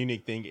 roles. That's a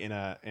unique thing in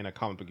a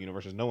comic book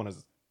universe. No one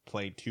has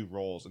played 2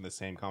 roles in the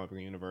same comic book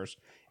universe.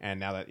 And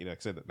now that like I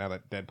said, now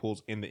that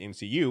Deadpool's in the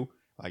MCU.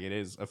 Like, it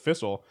is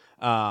official.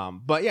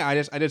 But yeah, I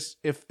just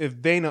if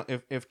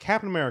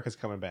Captain America's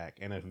coming back,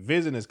 and if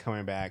Vision is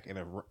coming back, and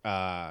if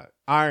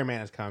Iron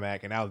Man is coming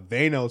back, and now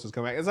Thanos is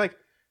coming back, it's like,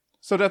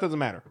 so death doesn't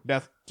matter.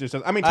 Death just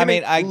doesn't.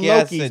 I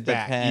guess Loki's it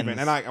back depends. Even,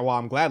 and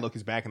I'm glad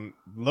Loki's back, and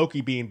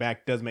Loki being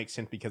back does make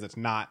sense, because it's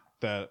not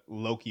the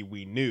Loki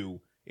we knew;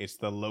 it's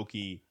the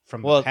Loki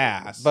from the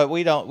past. But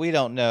we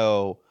don't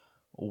know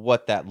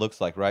what that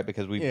looks like, right?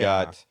 Because we've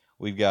got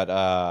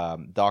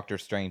Doctor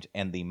Strange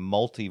and the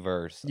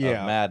multiverse of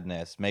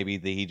madness. Maybe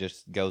he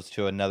just goes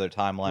to another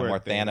timeline where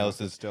Thanos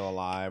is still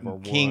alive, or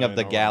king of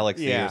the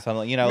galaxy, or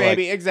something.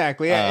 Maybe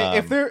exactly.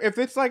 If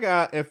it's like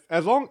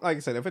like I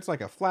said, if it's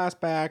like a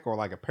flashback or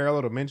like a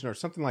parallel dimension or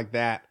something like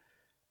that,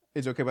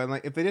 it's okay. But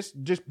like, if they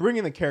just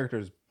bringing the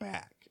characters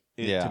back,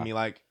 to me,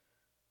 like,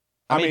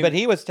 I mean, but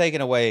he was taken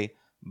away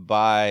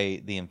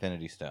by the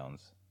Infinity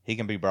Stones. He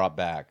can be brought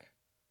back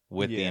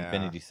with the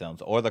Infinity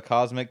Stones or the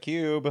Cosmic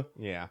Cube.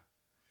 Yeah.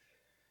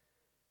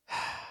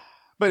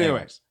 But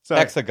anyways, so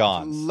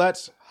hexagons.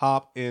 Let's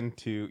hop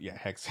into the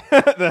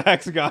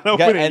hexagon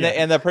opening.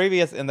 In the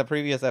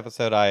previous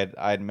episode, I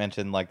had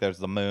mentioned, like, there's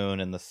the moon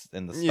and the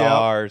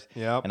stars.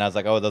 Yep. And I was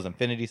like, oh, those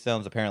Infinity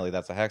Stones. Apparently,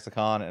 that's a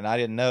hexagon, and I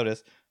didn't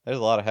notice. There's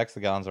a lot of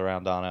hexagons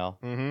around, Donnell.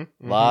 A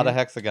lot of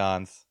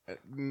hexagons.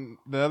 The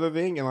other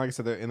thing, and like I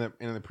said, in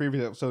the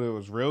previous episode, it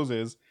was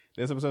roses.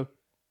 This episode,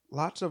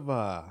 lots of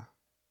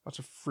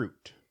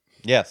fruit.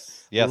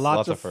 Yes,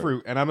 lots of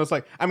fruit. And I'm just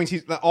like, I mean,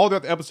 she's all the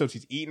other episodes,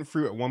 she's eating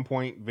fruit. At one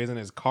point, Vision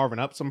is carving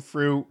up some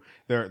fruit.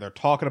 They're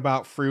talking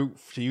about fruit.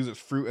 She uses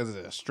fruit as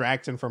a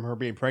distraction from her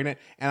being pregnant,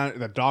 and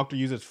the doctor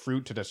uses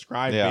fruit to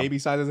describe baby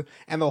sizes.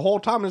 And the whole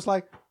time, it's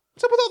like,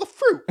 what's up with all the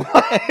fruit?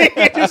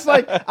 It's just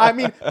like, I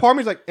mean, part of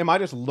me is like, am I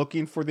just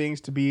looking for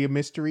things to be a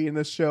mystery in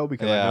this show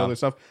because I know this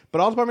stuff?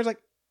 But also part of me is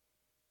like,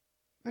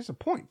 there's a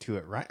point to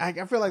it, right? I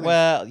feel like...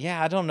 Well,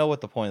 I don't know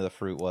what the point of the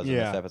fruit was in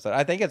this episode.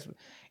 I think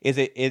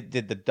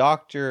did the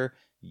doctor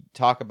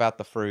talk about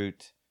the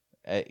fruit,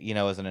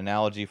 as an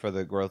analogy for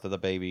the growth of the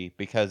baby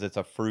because it's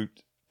a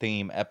fruit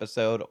theme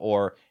episode,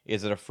 or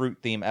is it a fruit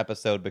theme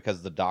episode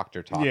because the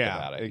doctor talked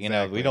about it?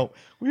 Exactly.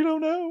 We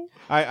don't know.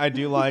 I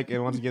do like,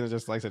 and once again, it's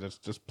just like I said, it's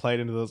just played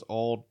into the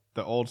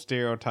old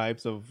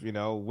stereotypes of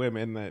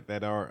women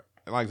that are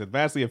like I said,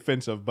 vastly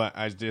offensive, but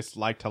I just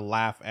like to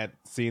laugh at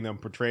seeing them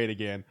portrayed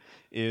again.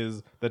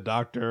 Is the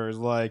doctor is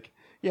like,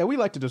 yeah, we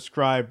like to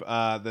describe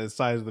the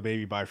size of the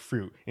baby by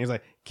fruit. And he's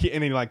like,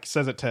 and he like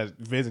says it to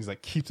Viz, and he's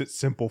like, keeps it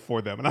simple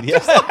for them. And I'm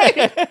just like,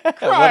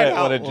 crying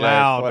out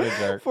loud. What a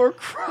jerk. For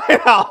crying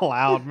out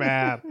loud,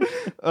 man.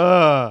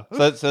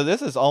 So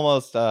this is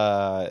almost,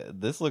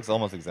 this looks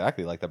almost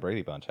exactly like the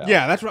Brady Bunch house.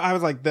 Yeah, that's what I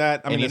was like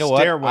that. I mean, you the know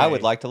stairway. what? I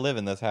would like to live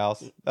in this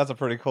house. That's a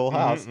pretty cool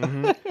house.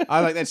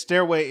 I like that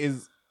stairway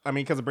is, I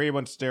mean, because the Brady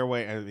Bunch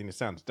stairway, I mean, it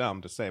sounds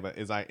dumb to say, but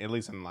is like, at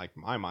least in like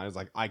my mind, is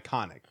like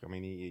iconic. I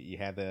mean, you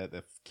had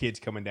the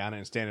kids coming down it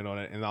and standing on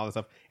it and all this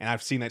stuff, and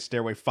I've seen that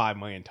stairway 5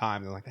 million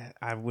times, and like that,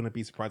 I wouldn't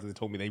be surprised if they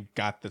told me they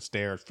got the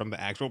stairs from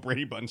the actual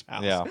Brady Bunch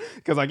house. Yeah,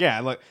 because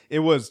like it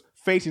was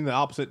facing the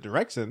opposite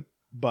direction,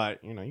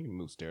 but you know you can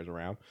move stairs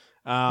around.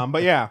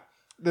 But yeah,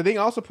 the thing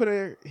also put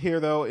it here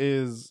though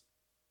is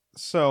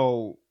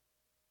so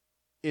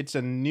it's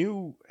a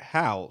new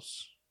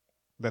house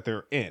that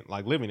they're in,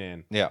 like living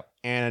in, yeah,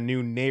 and a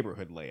new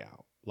neighborhood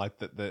layout. Like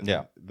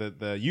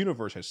the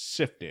universe has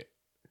shifted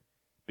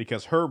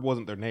because Herb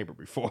wasn't their neighbor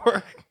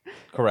before.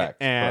 Correct.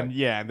 And correct.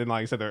 yeah, and then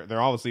like I said,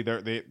 they're obviously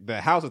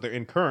the house that they're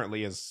in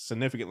currently is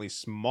significantly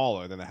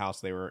smaller than the house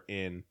they were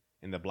in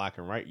the Black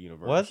and White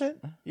universe. Was it?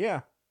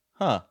 Yeah.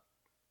 Huh.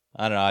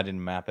 I don't know. I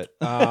didn't map it.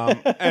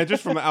 And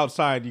just from the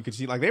outside, you could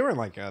see like they were in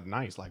like a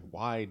nice, like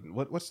wide.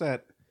 What's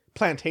that?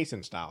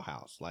 Plantation style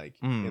house, like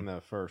in the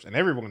first, and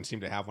everyone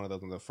seemed to have one of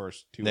those in the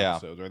first two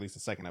episodes, or at least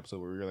the second episode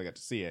where we really got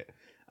to see it.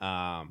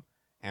 And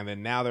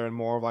then now they're in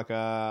more of like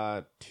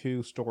a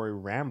 2-story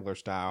Rambler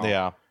style.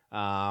 Yeah.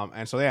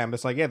 And so yeah, I'm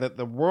just like, yeah,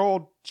 the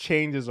world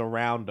changes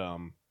around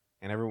them,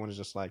 and everyone is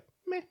just like,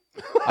 meh.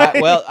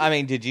 Well, I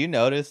mean, did you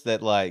notice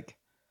that? Like,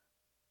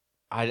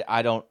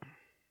 I don't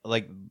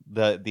like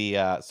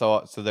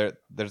so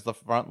there's the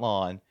front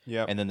lawn,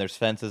 yeah, and then there's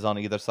fences on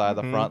either side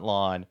of the front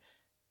lawn.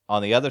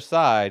 On the other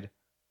side,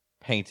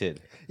 painted.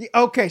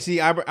 Okay,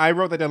 see, I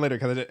wrote that down later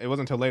because it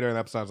wasn't until later in the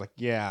episode I was like,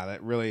 yeah,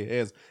 that really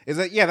is. Is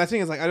that, yeah, that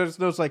thing is like, I just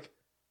noticed like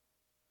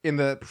in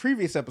the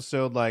previous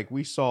episode, like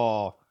we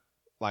saw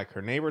like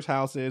her neighbors'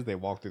 houses. They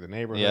walked through the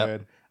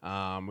neighborhood.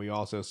 Yep. We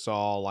also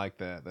saw like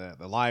the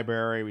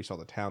library. We saw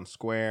the town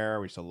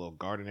square. We saw a little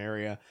garden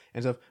area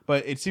and stuff.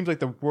 But it seems like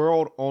the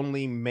world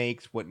only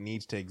makes what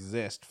needs to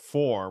exist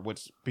for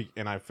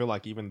and I feel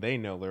like even they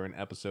know they're in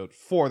episode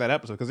for that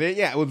episode because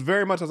it was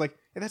very much. I was like,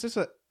 hey, that's just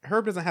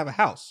Herb doesn't have a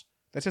house.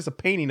 That's just a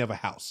painting of a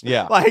house.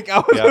 Yeah. Like I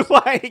was just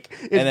like,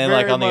 and then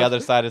like on the other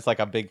side, it's like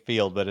a big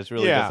field, but it's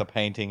really just a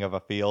painting of a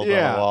field on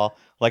a wall,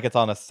 like it's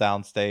on a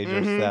soundstage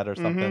or set or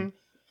something.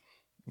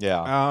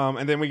 Yeah.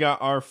 And then we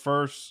got our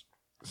first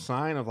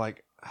sign of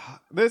like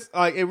this.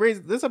 Like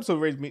this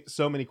episode raised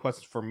so many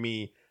questions for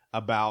me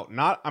about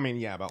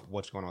about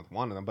what's going on with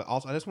one of them, but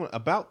also I just want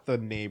about the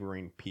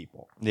neighboring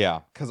people.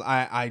 Yeah. Because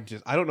I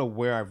don't know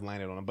where I've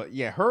landed on them, but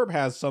yeah, Herb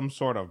has some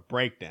sort of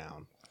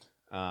breakdown.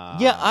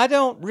 I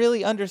don't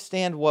really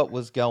understand what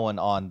was going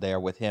on there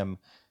with him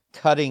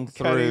cutting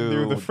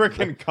through the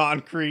freaking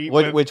concrete,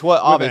 which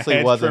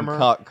obviously wasn't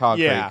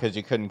concrete because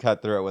you couldn't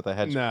cut through it with a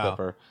hedge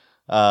clipper.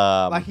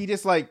 Like he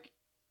just like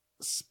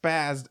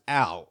spazzed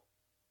out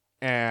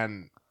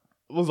and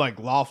was like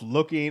lost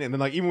looking, and then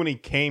like even when he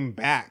came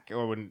back,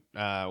 or when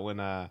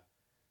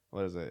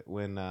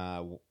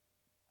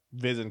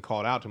Vision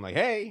called out to him like,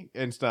 hey,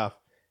 and stuff,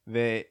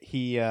 that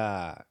he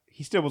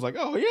still was like,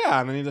 oh yeah,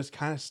 and then he just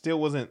kind of still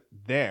wasn't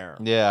there.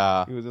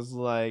 Yeah, he was just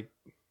like,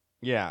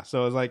 yeah.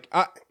 So it was like,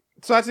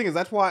 so I think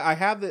that's why I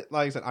have that.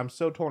 Like I said, I'm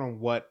so torn on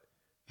what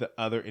the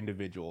other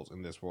individuals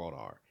in this world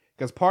are,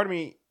 because part of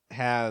me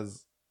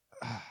has.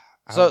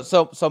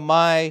 So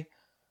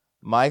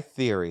my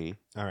theory,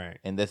 all right,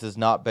 and this is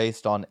not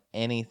based on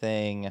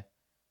anything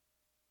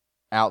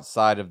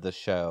outside of the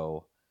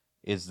show,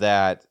 is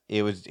that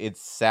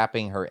it's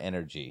sapping her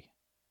energy.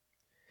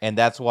 And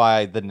that's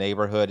why the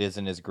neighborhood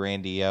isn't as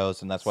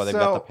grandiose, and that's why they've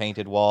got the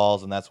painted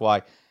walls, and that's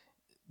why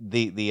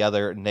the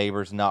other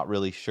neighbors not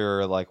really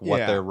sure like what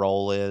their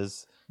role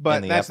is.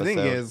 But that's the thing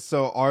is,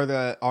 so are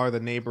the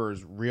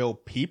neighbors real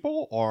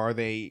people, or are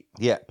they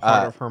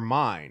part of her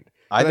mind?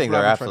 I think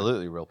they're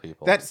absolutely real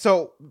people. That's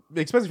so,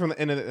 especially from the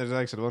end of it, as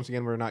I said, once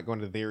again, we're not going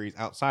to theories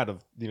outside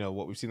of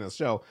what we've seen in the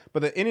show,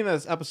 but the ending of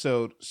this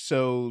episode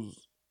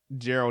shows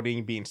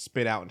Geraldine being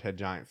spit out into a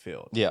giant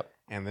field. Yep.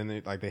 And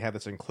then they have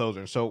this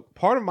enclosure. So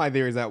part of my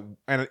theory is that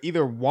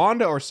either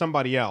Wanda or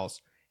somebody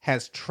else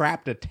has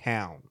trapped a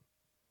town,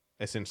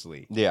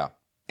 essentially. Yeah.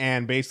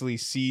 And basically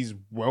sees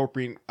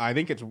warping. I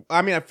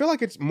feel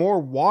like it's more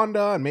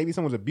Wanda, and maybe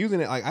someone's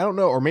abusing it. Like, I don't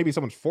know, or maybe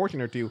someone's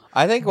forcing her to.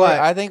 I think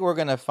we're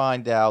gonna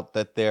find out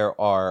that there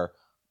are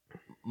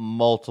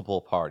multiple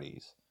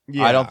parties.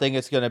 Yeah. I don't think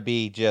it's gonna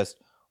be just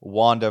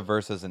Wanda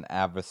versus an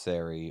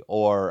adversary,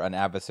 or an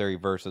adversary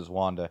versus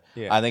Wanda.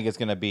 Yeah. I think it's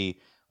gonna be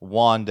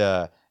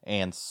Wanda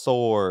and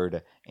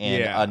Sword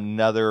and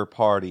another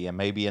party, and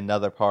maybe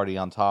another party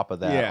on top of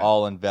that,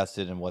 all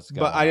invested in what's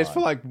going on. But I just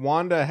feel like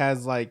Wanda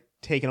has like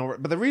taken over.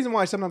 But the reason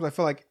why sometimes I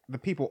feel like the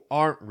people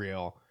aren't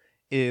real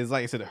is,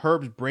 like I said,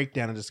 Herb's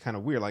breakdown is just kind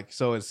of weird. Like,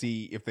 so is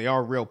he, if they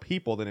are real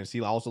people, then is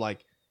he also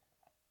like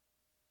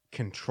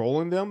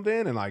controlling them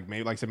then? And like,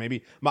 maybe, like I said,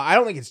 maybe, but I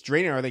don't think it's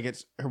draining her. I think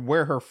it's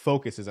where her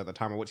focus is at the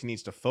time, or what she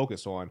needs to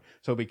focus on.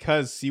 So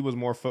because she was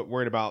more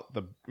worried about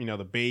the,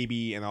 the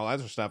baby and all that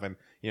other stuff, and,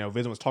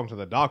 Vision was talking to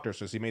the doctor,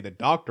 so she made the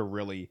doctor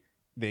really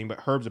thing, but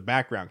Herb's a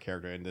background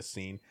character in this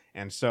scene.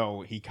 And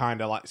so she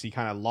kind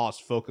of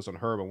lost focus on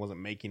Herb and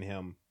wasn't making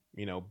him,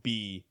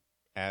 be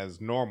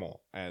as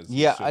normal as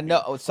I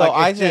know. So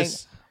like,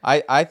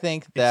 I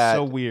think that it's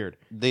so weird.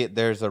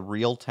 There's a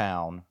real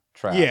town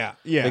trap.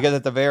 Yeah. Because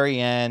at the very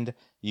end,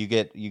 you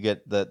get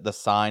the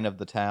sign of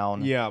the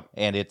town. Yeah.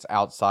 And it's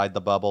outside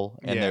the bubble,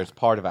 and there's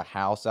part of a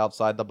house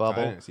outside the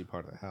bubble. I didn't see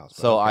part of the house.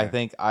 So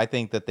okay. I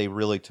think that they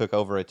really took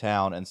over a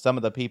town, and some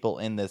of the people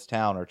in this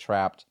town are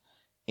trapped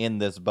in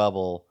this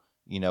bubble,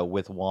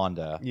 with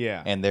Wanda.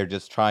 Yeah. And they're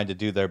just trying to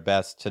do their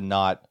best to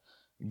not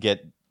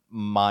get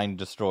mind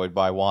destroyed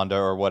by Wanda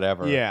or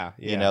whatever. Yeah.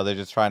 They're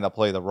just trying to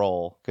play the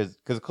role,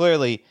 because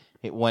clearly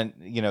it went,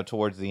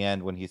 towards the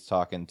end when he's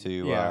talking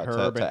to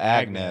Herb to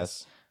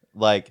Agnes,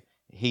 like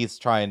he's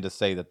trying to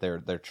say that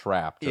they're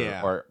trapped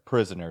or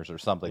prisoners or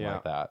something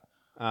like that.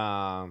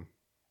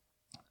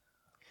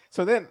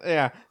 So then,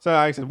 so like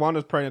I said,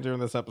 Wanda's pregnant during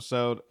this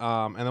episode.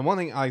 And then one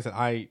thing, like I said,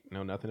 I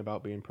know nothing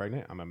about being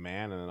pregnant. I'm a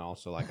man, and then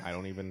also like I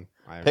don't even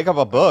pick up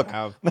a book.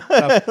 But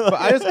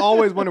I just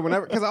always wonder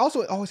whenever, because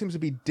also it always seems to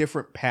be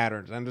different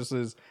patterns.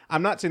 And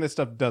I'm not saying this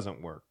stuff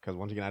doesn't work, because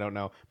once again I don't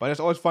know, but I just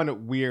always find it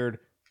weird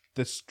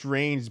the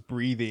strange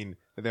breathing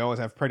that they always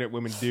have pregnant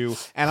women do,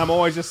 and I'm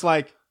always just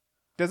like,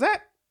 does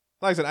that?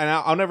 Like I said, and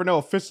I'll never know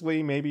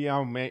officially. Maybe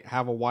I may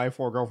have a wife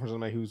or a girlfriend or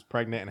somebody who's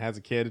pregnant and has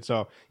a kid,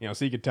 so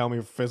so you could tell me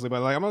officially.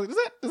 But like, I'm like, does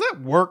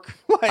that work?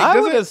 Like, I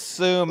would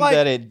assume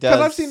that it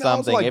does something.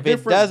 Also, like, if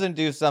it doesn't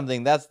do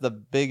something, that's the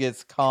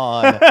biggest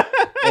con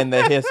in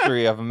the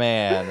history of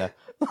man.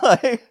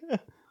 Like,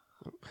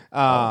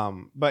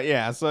 but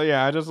yeah, so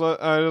yeah, I just wrote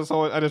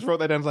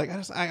that down. I was like,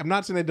 I'm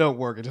not saying they don't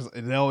work. It just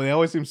they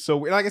always seem so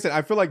weird. Like I said,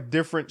 I feel like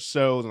different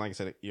shows, and like I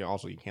said,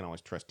 also you can't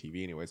always trust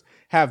TV anyways,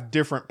 have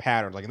different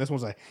patterns. Like, and this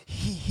one's like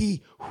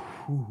he.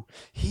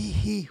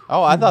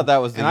 Oh, I thought that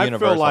was the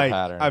universal I feel like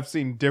pattern. I've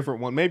seen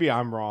different ones. Maybe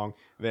I'm wrong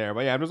there,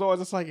 but yeah, I'm just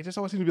always just like, it just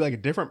always seems to be like a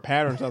different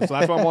pattern stuff. So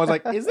that's why I'm always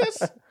like, is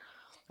this?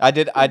 I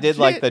did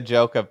like the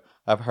joke of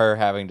her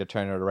having to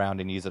turn it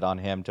around and use it on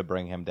him to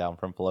bring him down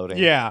from floating.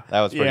 Yeah,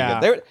 that was pretty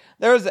good.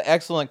 There was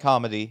excellent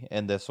comedy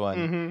in this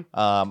one.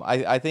 Mm-hmm.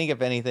 I think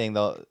if anything,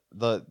 the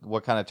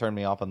what kind of turned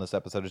me off on this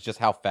episode is just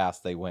how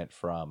fast they went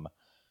from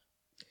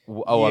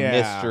a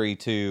mystery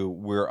to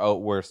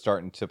we're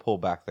starting to pull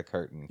back the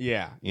curtain.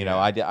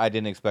 I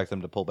didn't expect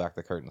them to pull back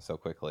the curtain so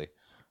quickly.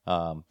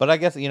 But I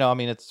guess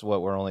it's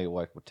we're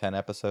only 10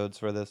 episodes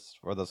for this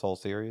whole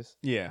series,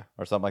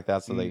 or something like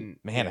that. So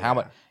how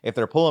much if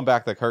they're pulling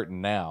back the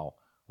curtain now,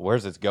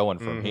 where's it going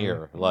from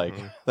here? Like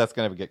that's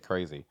gonna get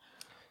crazy.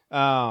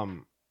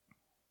 And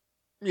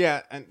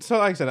so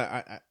like I said,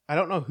 I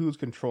don't know who's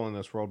controlling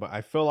this world, but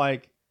I feel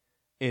like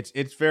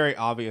it's very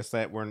obvious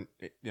that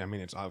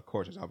it's of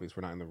course it's obvious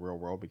we're not in the real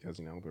world, because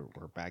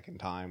we're back in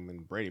time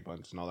and Brady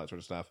Bunch and all that sort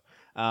of stuff.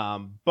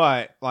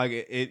 But like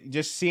it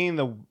just seeing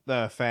the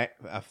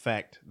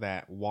effect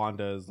that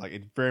Wanda's, like,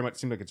 it very much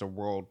seemed like it's a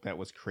world that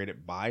was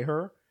created by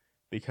her,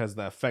 because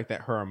the effect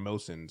that her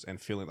emotions and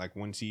feeling, like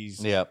when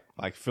she's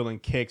like feeling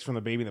kicks from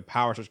the baby and the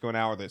power starts going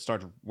out, or that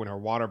starts when her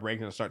water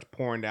breaks and it starts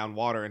pouring down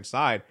water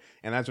inside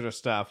and that sort of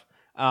stuff.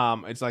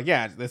 It's like,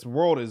 this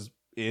world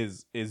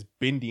is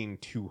bending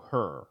to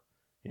her,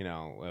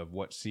 of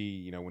what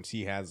she, when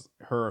she has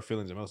her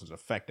feelings and emotions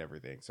affect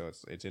everything. So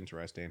it's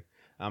interesting.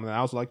 And I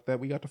also like that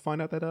we got to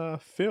find out that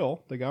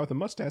Phil, the guy with the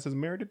mustache, is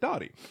married to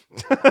Dottie.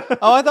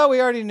 Oh, I thought we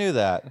already knew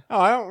that. Oh,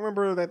 I don't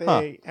remember that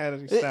they had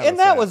a status. And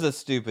that was a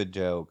stupid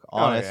joke,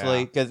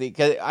 honestly, because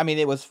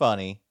it was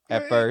funny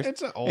at first.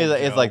 It's an old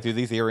it's like, do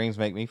these earrings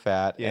make me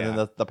fat? Yeah. And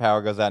then the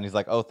power goes out, and he's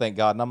like, oh, thank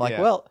God. And I'm like,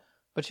 well,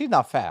 but she's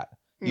not fat.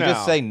 You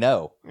just say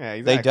no. Yeah,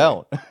 exactly. They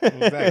don't.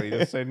 Exactly. You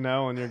just say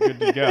no and you're good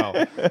to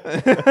go.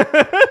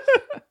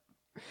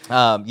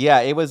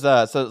 It was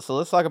so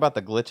let's talk about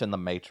the glitch in the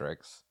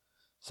Matrix.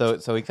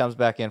 So he comes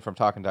back in from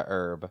talking to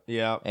Herb.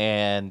 Yeah.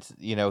 And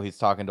he's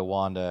talking to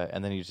Wanda,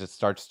 and then he just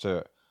starts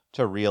to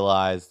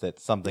realize that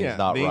something's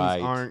not right.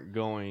 Things aren't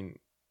going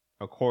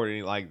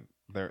according, like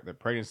their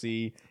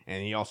pregnancy.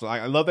 And he also,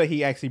 I love that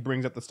he actually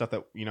brings up the stuff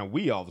that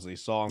we obviously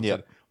saw and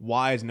said,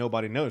 why is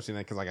nobody noticing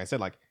that? Because like I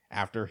said, like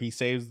after he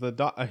saves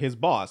his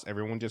boss,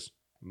 everyone just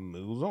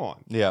moves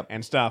on,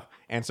 and stuff.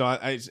 And so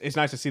it's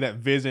nice to see that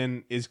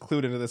Vision is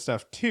clued into this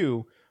stuff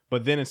too.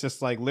 But then it's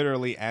just like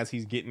literally as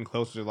he's getting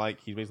closer to,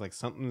 like, he's basically like,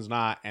 something's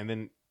not. And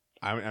then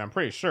I'm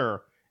pretty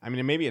sure. I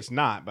mean, maybe it's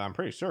not, but I'm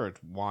pretty sure it's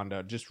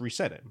Wanda just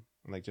reset it,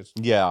 like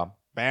just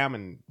bam,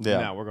 and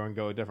no, we're going to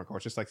go a different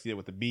course, just like she did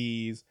with the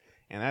bees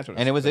and that's what.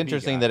 And it was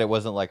interesting that it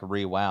wasn't like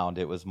rewound;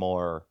 it was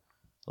more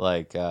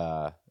like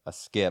a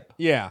skip.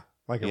 Yeah.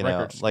 Like a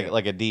record skip.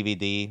 like a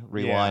DVD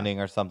rewinding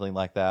or something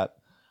like that.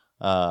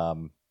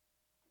 I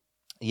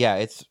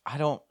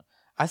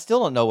I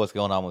still don't know what's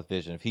going on with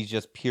Vision. If he's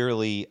just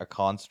purely a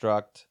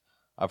construct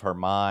of her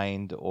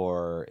mind,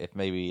 or if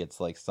maybe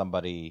it's like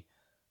somebody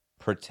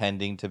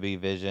pretending to be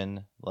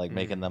Vision, like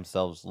making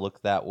themselves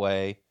look that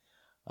way,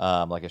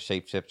 like a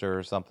shapeshifter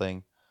or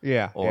something.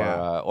 Yeah.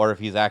 Or if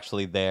he's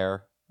actually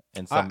there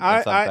in some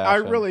fashion. I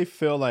fashion. really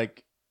feel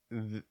like,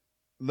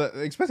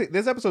 especially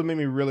this episode made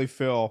me really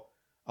feel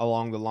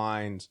along the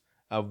lines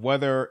of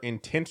whether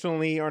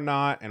intentionally or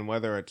not, and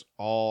whether it's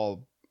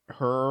all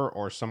her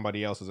or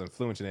somebody else is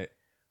influencing it.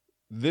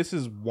 This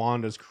is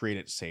Wanda's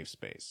created safe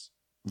space.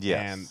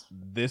 Yes. And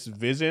this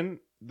Vision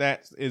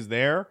that is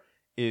there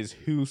is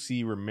who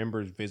she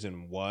remembers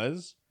Vision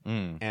was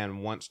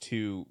and wants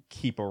to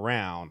keep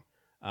around.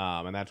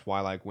 And that's why,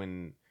 like,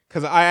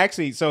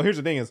 because so here's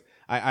the thing is,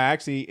 I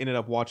actually ended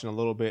up watching a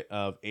little bit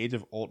of Age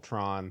of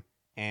Ultron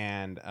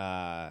and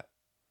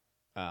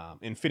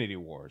Infinity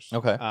Wars.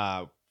 Okay.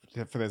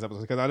 For this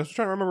episode, because I was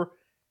trying to remember,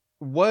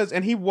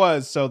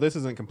 so this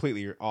isn't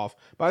completely off,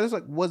 but I was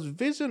like, was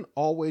Vision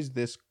always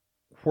this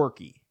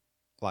quirky?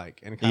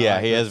 Like, and he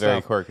is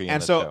very quirky.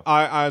 And so show.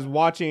 I was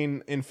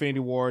watching Infinity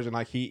Wars, and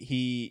like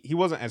he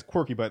wasn't as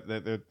quirky, but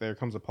there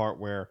comes a part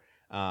where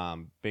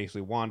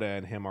basically Wanda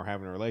and him are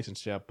having a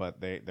relationship,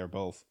 but they're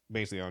both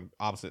basically on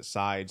opposite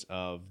sides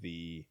of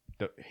the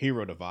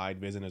hero divide.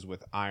 Vision is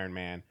with Iron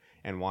Man,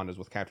 and Wanda's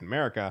with Captain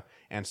America,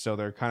 and so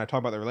they're kind of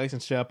talking about their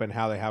relationship and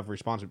how they have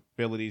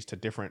responsibilities to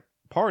different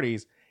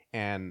parties.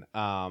 And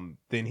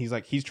then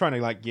he's trying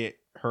to like get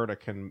her to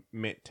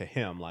commit to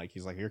him. Like,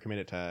 he's like, you're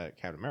committed to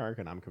Captain America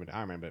and I'm committed to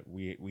Iron Man, but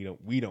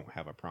we don't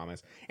have a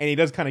promise. And he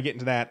does kind of get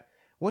into that.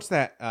 What's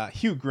that?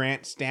 Hugh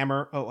Grant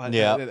stammer. And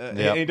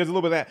he does a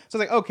little bit of that. So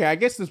it's like, okay, I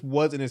guess this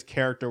was in his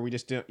character. We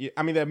just didn't.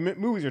 I mean, the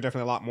movies are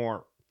definitely a lot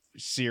more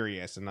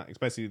serious, and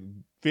especially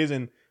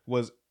Vision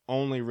was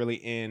only really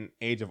in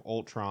Age of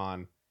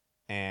Ultron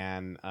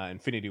and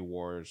Infinity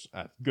Wars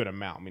a good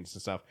amount. I mean, some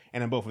stuff.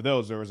 And in both of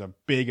those, there was a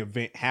big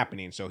event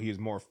happening, so he was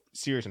more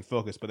serious and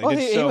focused. But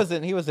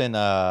he was in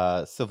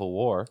Civil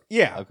War.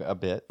 Yeah, a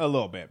bit, a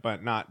little bit,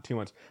 but not too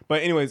much.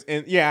 But anyways,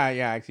 and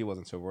actually, he was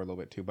in Civil War a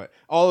little bit too. But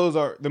all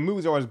those the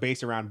movies are always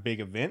based around big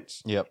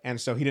events. Yep.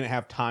 And so he didn't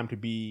have time to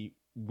be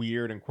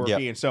weird and quirky.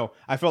 Yep. And so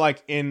I feel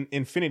like in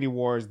Infinity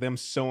Wars, them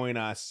showing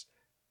us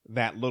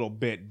that little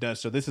bit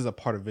does, so this is a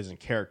part of Vision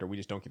character. We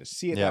just don't get to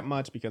see it that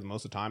much, because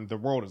most of the time the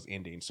world is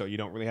ending, so you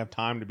don't really have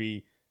time to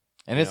be.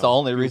 And it's the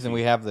only reason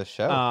we have this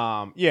show.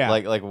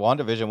 Like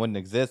WandaVision wouldn't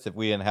exist if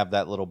we didn't have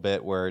that little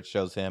bit where it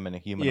shows him in a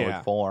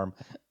humanoid form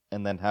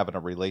and then having a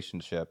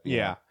relationship. You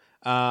know?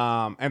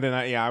 And then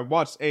I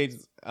watched Age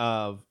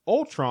of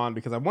Ultron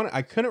because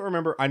I couldn't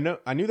remember. I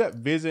knew that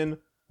Vision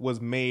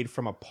was made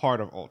from a part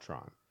of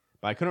Ultron,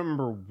 but I couldn't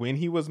remember when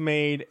he was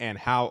made and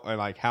how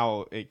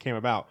it came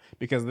about.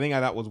 Because the thing I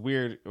thought was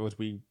weird was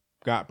we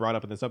got brought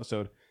up in this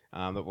episode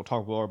that we'll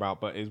talk more about,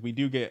 but is we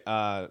do get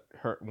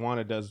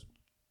Wanda does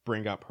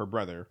bring up her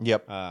brother.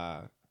 Yep.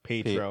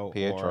 Pietro.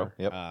 Or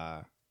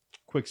yep.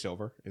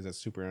 Quicksilver is a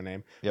super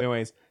name. Yep.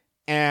 Anyways,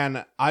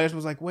 and I just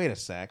was like, wait a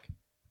sec.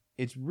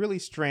 It's really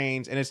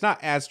strange, and it's not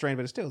as strange,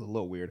 but it's still a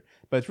little weird.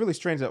 But it's really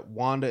strange that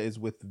Wanda is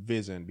with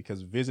Vision,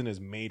 because Vision is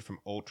made from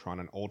Ultron,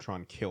 and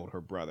Ultron killed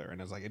her brother.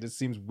 And it's like, it just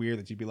seems weird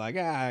that you'd be like,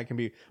 it can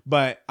be.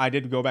 But I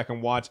did go back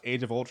and watch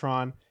Age of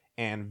Ultron,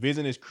 and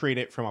Vision is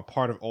created from a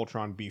part of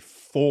Ultron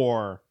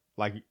before,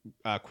 like,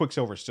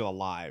 Quicksilver's still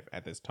alive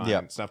at this time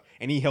and stuff,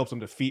 and he helps him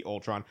defeat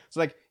Ultron. So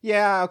like,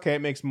 okay,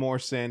 it makes more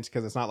sense,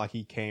 because it's not like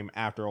he came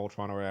after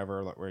Ultron or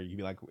whatever, like, where you'd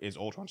be like, is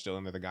Ultron still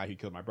in there, the guy who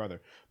killed my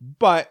brother?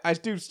 But I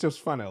do still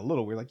find it a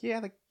little weird. Like,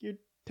 you're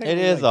it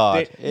is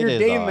odd. You're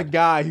dating the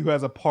guy who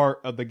has a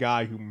part of the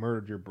guy who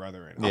murdered your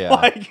brother. And yeah,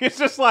 like, it's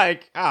just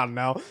like, I don't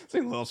know, it's a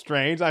little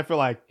strange. I feel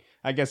like,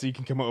 I guess you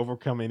can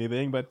overcome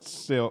anything, but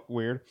still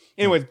weird.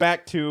 Anyways,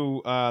 back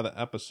to the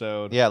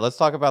episode. Yeah, let's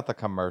talk about the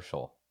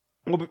commercial.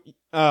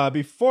 Well,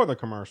 before the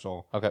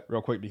commercial, okay,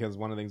 real quick, because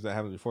one of the things that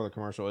happens before the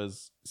commercial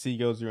is she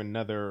goes through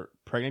another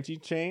pregnancy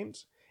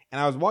change.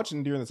 And I was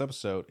watching during this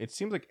episode, it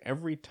seems like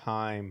every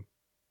time,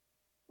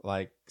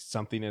 like,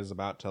 something is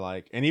about to,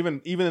 like, and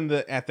even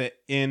at the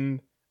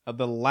end of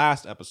the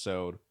last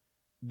episode,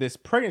 this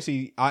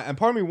pregnancy, and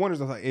part of me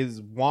wonders, like,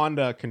 is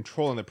Wanda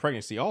controlling the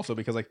pregnancy also?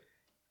 Because, like,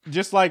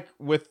 just like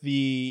with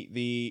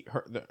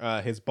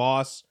his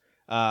boss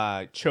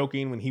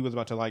choking when he was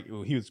about to, like,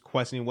 he was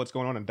questioning what's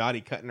going on, and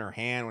Dottie cutting her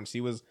hand when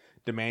she was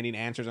demanding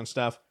answers and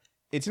stuff.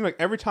 It seems like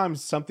every time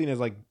something is,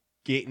 like,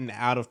 getting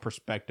out of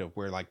perspective,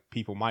 where, like,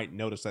 people might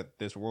notice that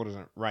this world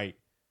isn't right,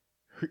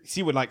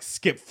 she would, like,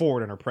 skip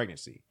forward in her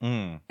pregnancy.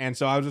 And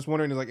so I was just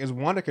wondering, is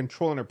Wanda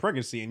controlling her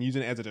pregnancy and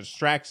using it as a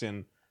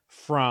distraction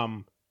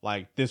from,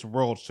 like, this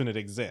world shouldn't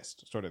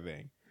exist, sort of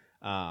thing?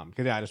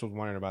 Because I just was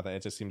wondering about that.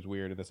 It just seems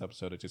weird in this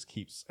episode. It just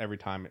keeps, every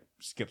time it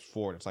skips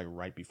forward, it's like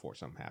right before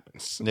something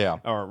happens. Yeah.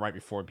 Or right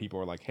before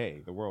people are like,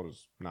 hey, the world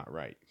is not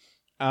right.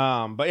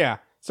 But yeah.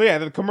 So yeah,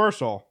 the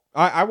commercial.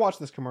 I watched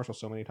this commercial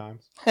so many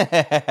times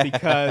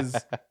because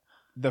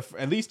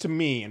at least to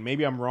me, and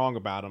maybe I'm wrong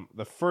about them,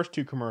 the first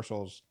two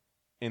commercials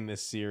in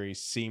this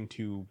series seem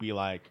to be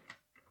like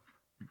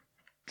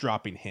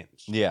dropping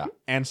hints. Yeah.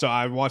 And so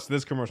I watched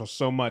this commercial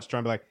so much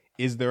trying to be like,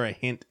 is there a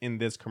hint in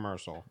this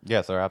commercial?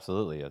 Yes, there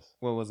absolutely is.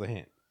 What was the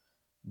hint?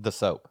 The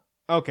soap.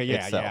 Okay,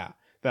 yeah, itself.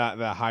 yeah.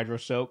 The Hydro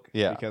Soak.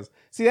 Yeah. Because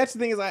see, that's the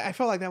thing is I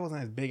felt like that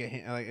wasn't as big a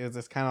hint. Like it was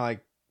just kind of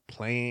like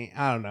plain.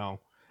 I don't know,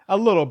 a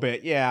little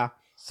bit. Yeah.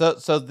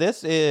 So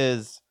this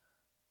is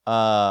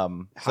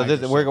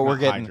we're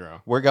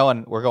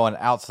going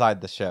outside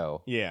the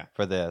show. Yeah.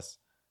 For this.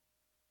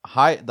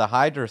 The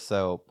Hydro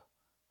Soak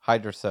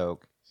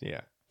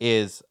Yeah.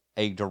 is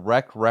a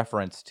direct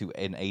reference to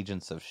an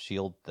Agents of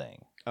S.H.I.E.L.D. thing.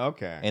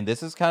 Okay. And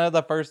this is kind of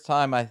the first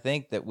time I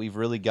think that we've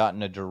really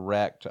gotten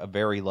a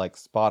very like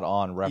spot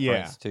on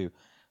reference to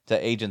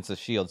Agents of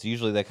S.H.I.E.L.D.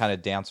 Usually they kind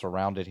of dance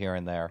around it here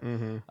and there.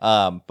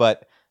 Mm-hmm.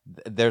 But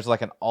there's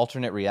like an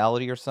alternate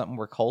reality or something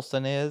where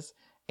Coulson is,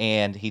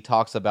 and he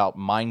talks about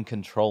mind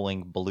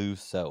controlling blue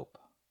soap.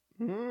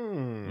 Okay,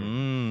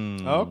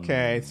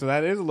 so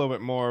that is a little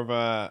bit more of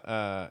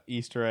a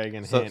Easter egg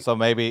and hint. So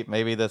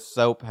maybe this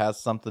soap has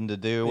something to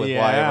do with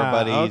why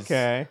everybody's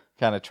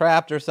kind of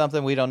trapped or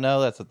something. We don't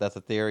know. That's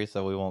a theory,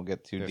 so we won't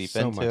get too deep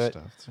into it.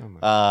 So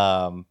much.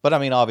 But I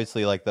mean,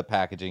 obviously, like the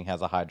packaging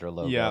has a Hydra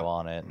logo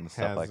on it and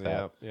stuff like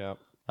that. Yep.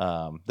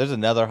 There's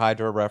another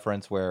Hydra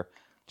reference where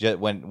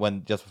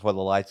when just before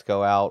the lights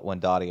go out, when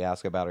Dottie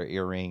asks about her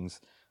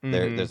earrings.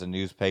 There's a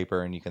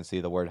newspaper and you can see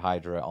the word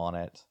Hydra on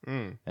it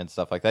and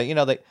stuff like that. You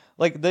know,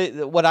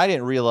 what I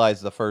didn't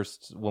realize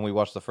when we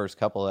watched the first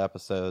couple of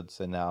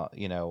episodes and now,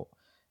 you know,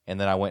 and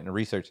then I went and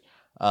researched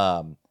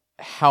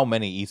how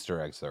many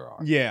Easter eggs there are.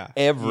 Yeah.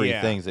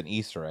 Everything's an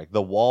Easter egg.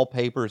 The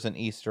wallpaper's an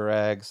Easter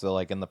egg. So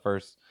like in the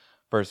first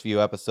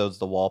few episodes,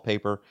 the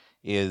wallpaper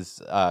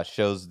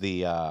shows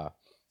the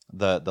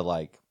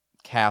like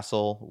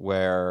castle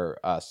where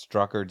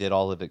Strucker did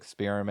all of the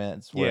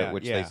experiments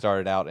which they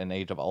started out in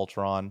Age of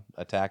Ultron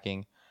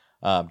attacking.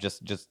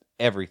 Just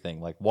everything,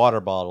 like water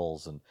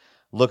bottles and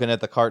looking at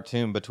the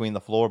cartoon between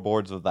the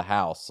floorboards of the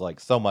house, like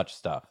so much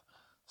stuff.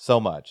 So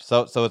much.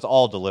 So it's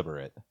all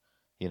deliberate,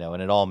 you know,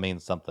 and it all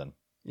means something.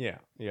 Yeah.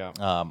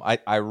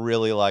 I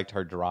really liked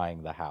her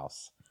drying the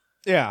house.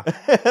 Yeah.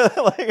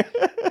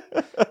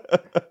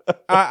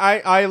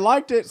 I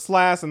liked it. /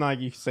 and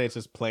like you say, it's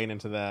just playing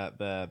into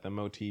the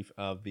motif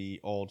of the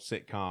old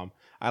sitcom.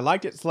 I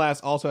liked it. /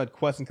 also had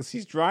questions because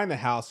he's drying the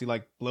house. He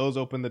like blows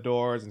open the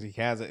doors and he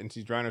has it, and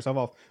she's drying herself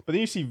off. But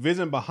then you see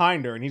Vision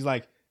behind her, and he's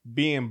like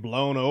being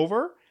blown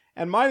over.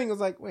 And my thing was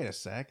like, wait a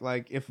sec.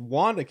 Like if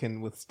Wanda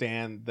can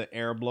withstand the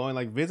air blowing,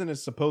 like Vision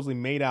is supposedly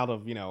made out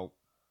of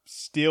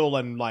steel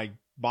and like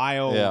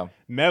bio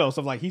metal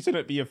stuff. Like he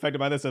shouldn't be affected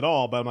by this at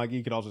all. But I'm like,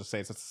 you could also say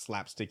it's a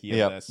slapsticky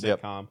of the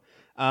sitcom.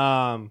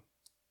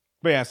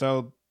 But yeah,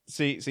 so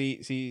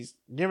she's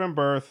giving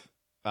birth.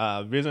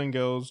 Vision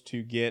goes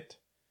to get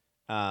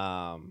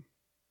the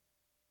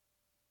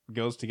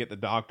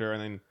doctor,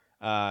 and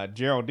then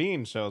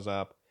Geraldine shows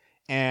up.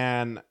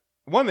 And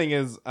one thing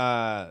is,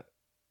 I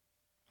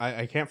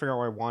can't figure out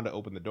why Wanda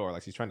opened the door.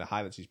 Like she's trying to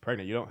hide that she's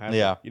pregnant. You don't have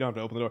to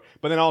open the door.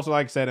 But then also,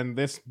 like I said, in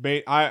this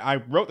I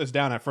wrote this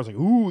down at first, like,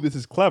 ooh, this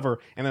is clever.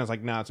 And then I was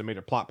like, no, it's a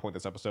major plot point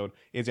this episode.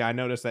 I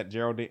noticed that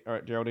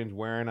Geraldine's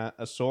wearing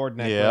a sword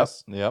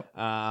necklace. Yep.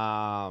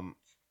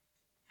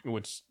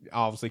 Which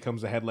obviously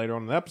comes ahead later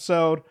on in the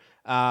episode.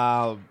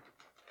 I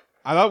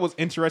thought it was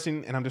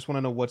interesting, and I just want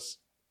to know what's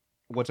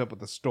up with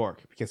the stork,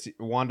 because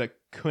Wanda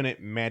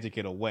couldn't magic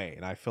it away,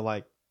 and I feel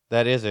like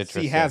that is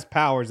interesting. She has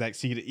powers that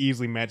she could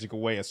easily magic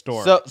away a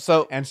stork.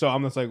 So I'm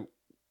just like,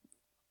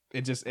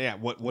 it just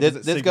what does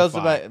it signify? This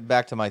goes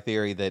back to my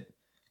theory that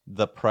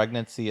the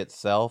pregnancy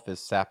itself is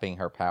sapping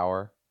her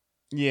power.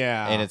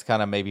 Yeah, and it's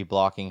kind of maybe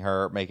blocking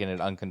her, making it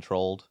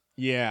uncontrolled.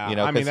 Yeah,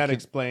 I mean that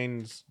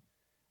explains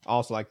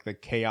also like the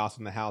chaos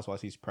in the house while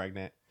she's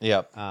pregnant.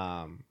 Yep.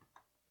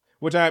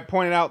 Which I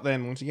pointed out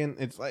then, once again,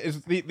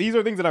 these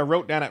are things that I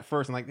wrote down at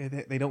first, and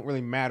like they don't really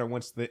matter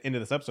once the end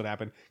of this episode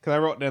happened, because I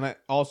wrote down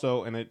that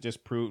also, and it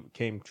just proved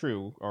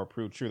true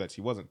that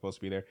she wasn't supposed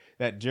to be there,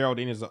 that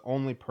Geraldine is the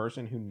only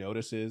person who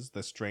notices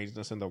the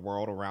strangeness in the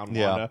world around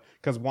Wanda,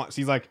 because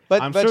she's like,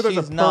 I'm sure there's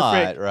a perfect...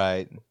 not,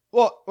 right?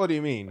 Well, what do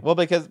you mean? Well,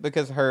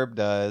 because Herb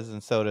does,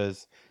 and so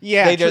does...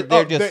 Yeah,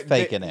 they're just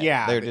faking it.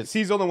 Yeah, they're just...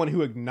 she's the only one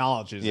who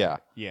acknowledges it.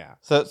 Yeah.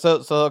 So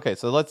okay,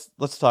 so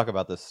let's talk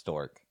about this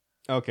stork.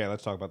 Okay,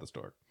 let's talk about the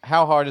stork.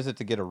 How hard is it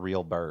to get a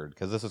real bird?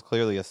 Because this is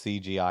clearly a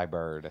CGI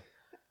bird.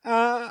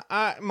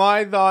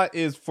 My thought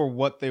is for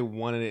what they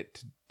wanted it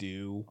to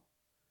do.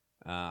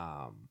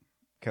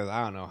 Because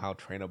I don't know how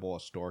trainable a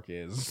stork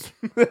is.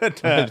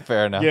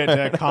 Fair enough. Yeah,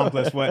 to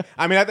accomplish what...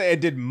 I mean, I think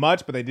it did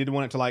much, but they did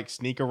want it to like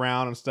sneak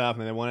around and stuff,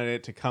 and they wanted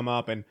it to come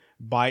up and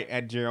bite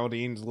at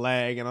Geraldine's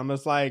leg, and I'm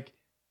just like...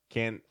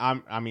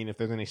 I mean, if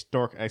there's any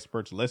stork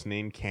experts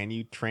listening, can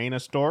you train a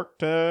stork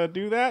to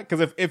do that?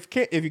 Because if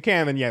you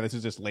can, then yeah, this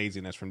is just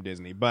laziness from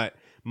Disney. But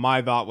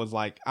my thought was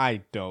like,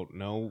 I don't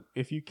know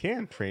if you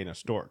can train a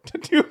stork to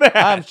do that.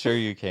 I'm sure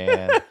you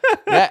can.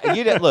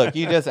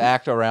 You just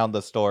act around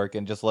the stork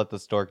and just let the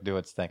stork do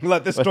its thing.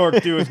 Let the stork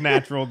do its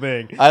natural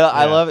thing.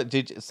 I love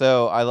it.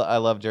 So I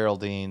love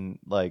Geraldine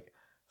like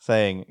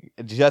saying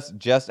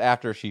just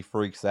after she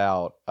freaks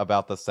out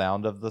about the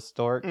sound of the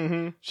stork,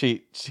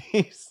 she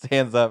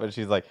stands up and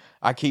she's like,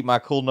 "I keep my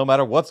cool no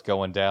matter what's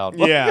going down."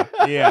 Yeah.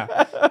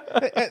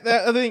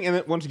 The other thing, and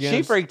then once again,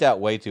 she freaked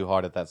out way too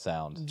hard at that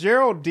sound.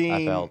 Geraldine,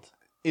 I felt,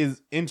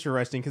 is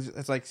interesting because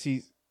it's like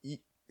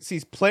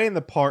she's playing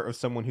the part of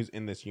someone who's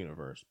in this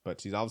universe,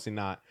 but she's obviously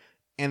not.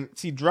 And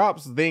she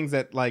drops things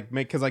that like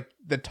make, because like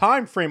the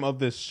time frame of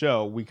this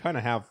show, we kind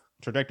of have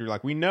trajectory.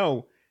 Like we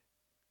know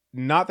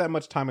not that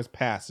much time has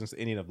passed since the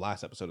ending of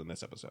last episode and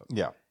this episode.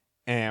 Yeah.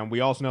 And we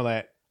also know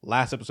that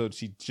last episode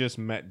she just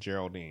met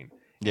Geraldine.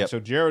 Yeah. So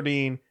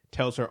Geraldine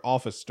tells her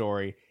office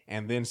story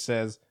and then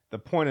says, the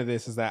point of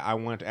this is that I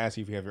wanted to ask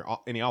you if you have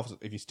any office,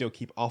 if you still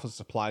keep office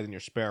supplies in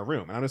your spare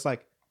room. And I'm just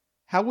like,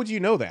 how would you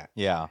know that?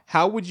 Yeah.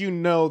 How would you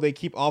know they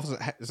keep office?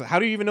 How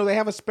do you even know they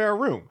have a spare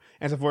room?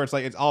 And so where it's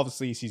like, it's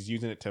obviously she's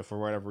using it to, for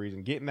whatever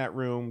reason, get in that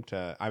room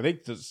to, I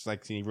think just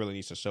like she really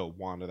needs to show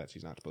Wanda that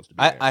she's not supposed to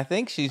be there. I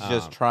think she's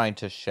just trying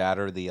to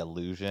shatter the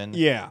illusion.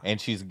 Yeah. And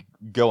she's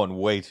going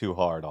way too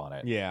hard on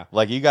it. Yeah.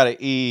 Like you got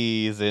to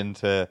ease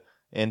into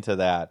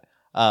that.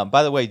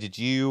 By the way, did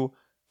you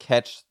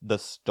catch the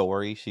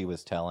story she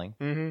was telling?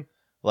 Mm-hmm.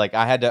 Like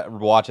I had to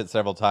watch it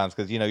several times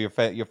because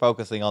you're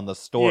focusing on the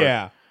story.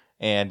 Yeah.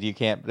 And you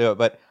can't do it,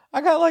 but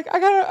I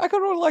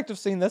could really like to have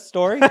seen this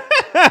story.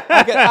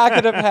 I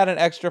could have had an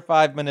extra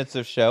 5 minutes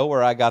of show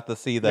where I got to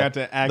see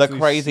the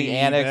crazy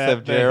antics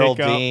of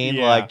Geraldine,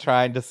 like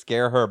trying to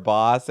scare her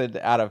boss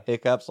out of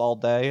hiccups all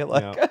day.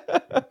 Like,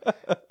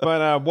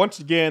 but once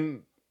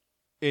again,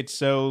 it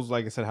shows,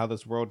 like I said, how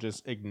this world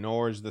just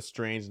ignores the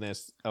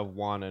strangeness of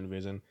Wanda and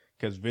Vision,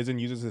 because Vision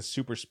uses his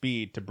super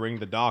speed to bring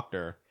the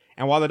Doctor.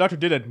 And while the Doctor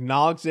did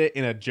acknowledge it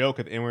in a joke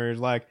at the end where he's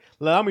like,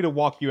 allow me to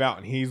walk you out.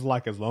 And he's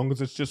like, as long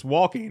as it's just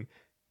walking,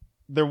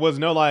 there was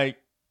no like,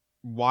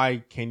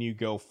 why can you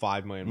go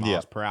 5 million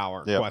miles per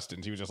hour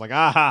questions. He was just like,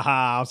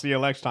 I'll see you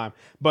next time.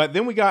 But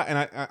then we got,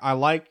 and I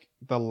like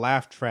the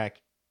laugh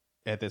track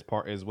at this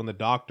part is when the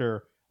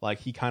Doctor, like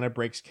he kind of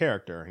breaks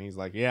character. And he's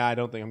like, yeah, I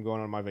don't think I'm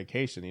going on my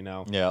vacation,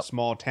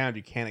 small town,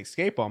 you can't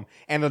escape them.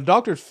 And the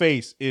Doctor's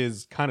face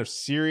is kind of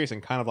serious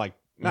and kind of like,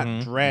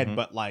 not dread,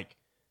 but like,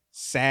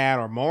 sad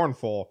or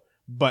mournful,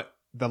 but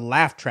the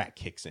laugh track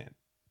kicks in,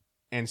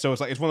 and so it's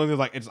like it's one of those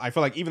like I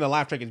feel like even the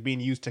laugh track is being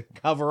used to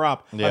cover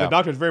up. Like the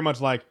Doctor is very much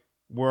like,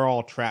 we're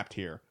all trapped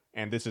here,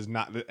 and this is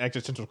not the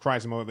existential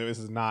crisis mode. This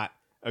is not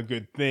a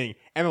good thing,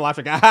 and the laugh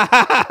track,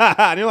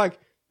 and you're like,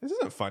 this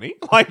isn't funny.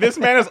 Like this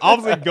man is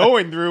obviously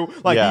going through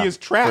he is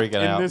trapped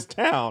in this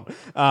town.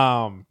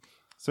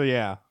 So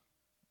yeah.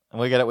 And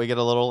we get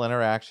a little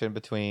interaction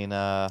between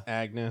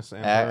Agnes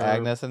and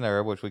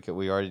Herb, which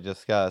we already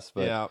discussed,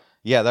 but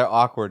their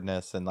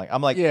awkwardness and like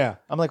I'm like,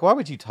 why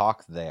would you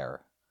talk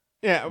there?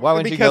 Yeah, why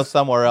wouldn't you go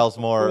somewhere else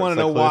more? You want to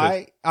know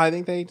why I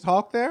think they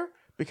talk there?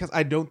 Because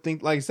I don't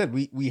think, like I said,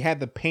 we had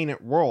the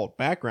painted world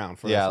background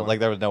for this one. Like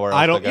there was nowhere else.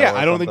 I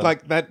don't think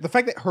like that. The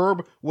fact that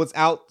Herb was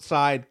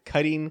outside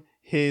cutting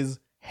his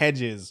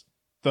hedges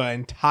the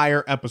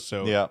entire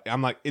episode. Yeah,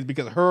 I'm like, it's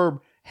because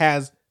Herb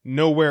has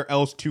nowhere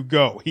else to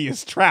go. He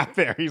is trapped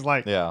there. He's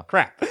like,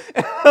 crap.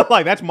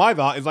 Like that's my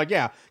thought. Is like,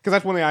 because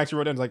that's one thing I actually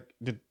wrote in. Is like,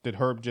 did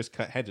Herb just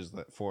cut hedges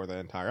for the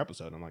entire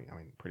episode? I'm like, I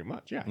mean, pretty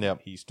much, yeah.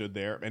 He stood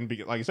there, and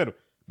like you said,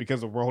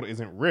 because the world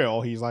isn't real,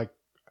 he's like,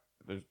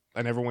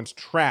 and everyone's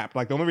trapped.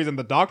 Like the only reason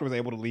the Doctor was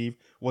able to leave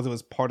was it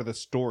was part of the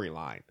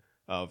storyline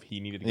of he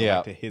needed to go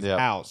back to his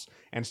house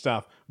and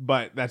stuff.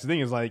 But that's the thing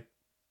is like,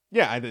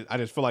 I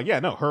just feel like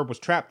Herb was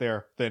trapped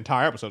there the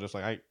entire episode. Just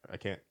like I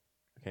can't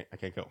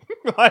go.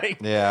 Like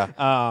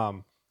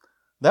that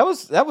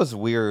was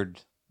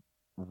weird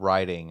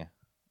writing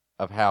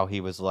of how he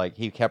was like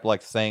he kept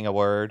like saying a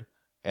word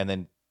and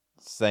then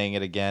saying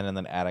it again and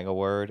then adding a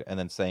word and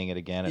then saying it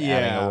again and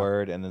adding a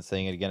word and then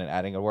saying it again and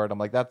adding a word. I'm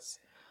like that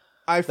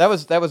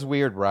was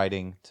weird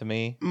writing to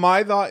me.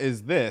 My thought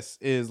is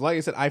like I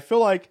said, I feel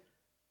like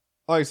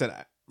I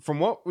said, from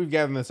what we've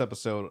gathered in this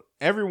episode,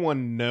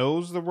 everyone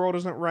knows the world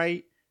isn't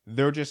right.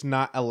 They're just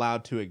not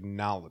allowed to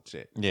acknowledge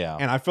it. Yeah.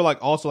 And I feel like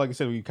also, like I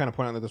said, we kind of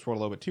point out that this world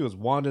a little bit too, is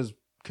Wanda's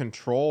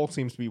control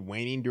seems to be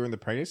waning during the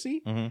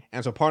pregnancy. Mm-hmm.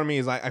 And so part of me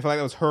is like, I feel like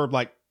that was Herb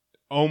like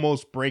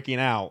almost breaking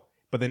out,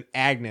 but then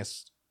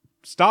Agnes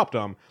stopped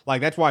him.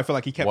 Like, that's why I feel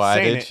like he kept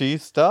saying it. Why did she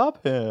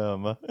stop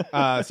him?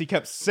 So he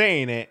kept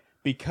saying it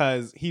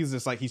because he's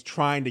just like, he's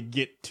trying to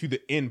get to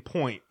the end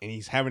point and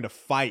he's having to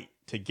fight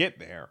to get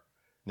there.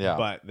 Yeah.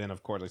 But then,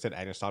 of course, like I said,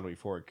 Agnes stopped it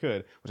before it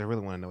could, which I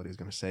really want to know what he was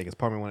going to say, because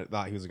part of me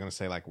thought he was going to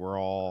say, like, we're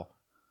all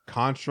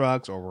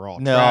constructs or we're all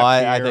trapped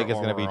I here, think it's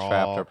going to be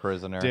trapped or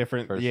prisoner.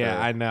 Different. Yeah,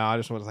 sure. I know. I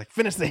just was like,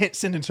 finish the hit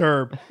sentence,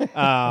 Herb.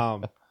 I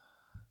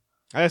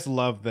just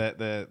love that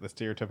the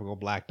stereotypical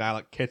black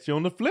dialect catch you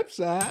on the flip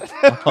side.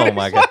 Oh,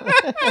 my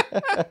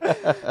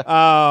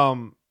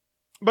God.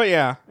 But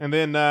yeah, and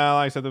then like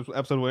I said, this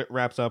episode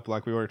wraps up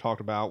like we already talked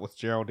about with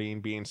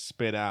Geraldine being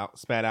spat out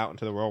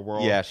into the real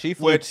world. Yeah, she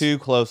flew too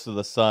close to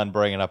the sun,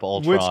 bringing up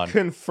Ultron, which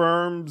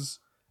confirms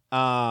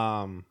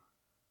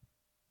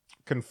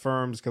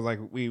confirms, because like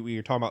we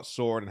were talking about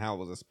Sword and how it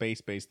was a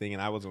space-based thing,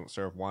 and I wasn't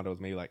sure if Wanda was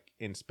maybe like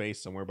in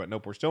space somewhere, but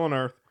nope, we're still on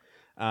Earth.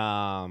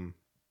 I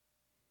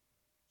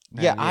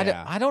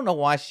don't know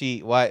why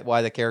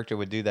why the character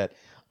would do that.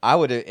 I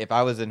would, if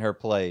I was in her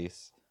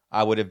place,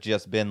 I would have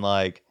just been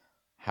like,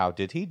 how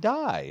did he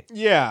die?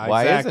 Yeah,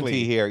 why exactly. isn't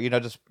he here? You know,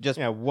 just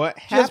what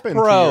happened? Just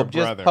probe, to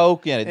your brother? Just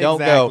poke in it. Don't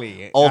go,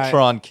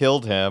 Ultron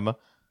killed him.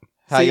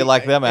 How you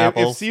like them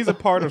apples? If she's a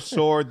part of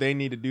Sword, they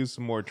need to do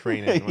some more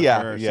training with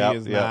her.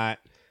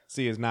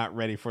 She is not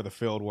ready for the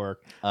field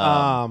work.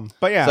 But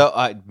yeah.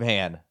 So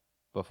man,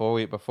 before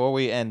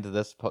we end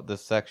this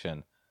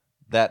section,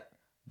 that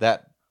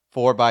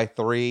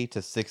 4x3 to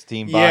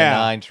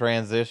 16x9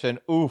 transition,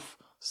 oof,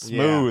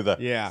 smooth.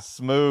 Yeah.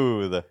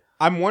 Smooth.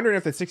 I'm wondering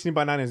if the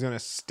 16x9 is going to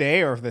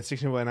stay, or if the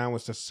 16x9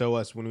 was to show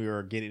us when we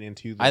were getting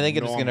into the I think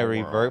it's going to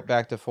world. revert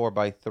back to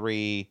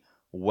 4x3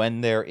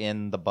 when they're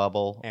in the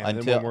bubble, and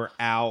until when we're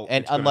out,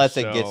 and unless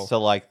it gets to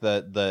like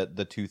the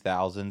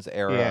 2000s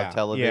era of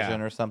television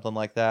or something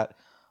like that,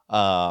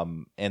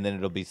 and then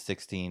it'll be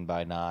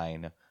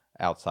 16x9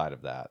 outside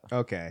of that.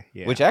 Okay,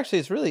 yeah. Which actually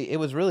it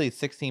was really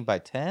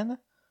 16x10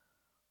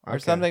 or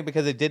something,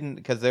 because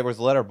there was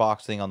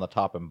letterboxing on the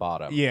top and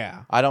bottom.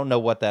 Yeah, I don't know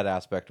what that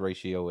aspect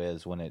ratio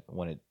is when it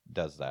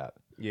does that.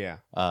 Yeah.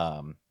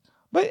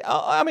 But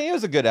I mean, it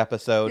was a good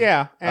episode.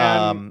 Yeah.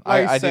 And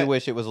I do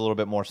wish it was a little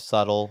bit more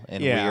subtle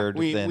and weird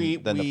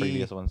than the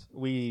previous ones.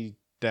 We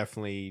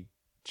definitely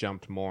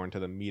jumped more into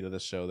the meat of the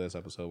show this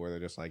episode, where they're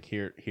just like,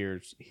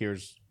 here's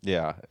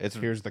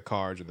the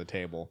cards at the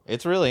table.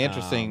 It's really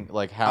interesting,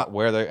 like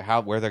where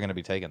they're going to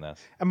be taking this.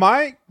 And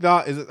my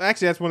thought is,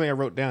 actually, that's one thing I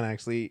wrote down.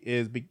 Actually,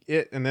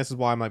 and this is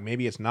why I'm like,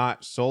 maybe it's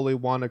not solely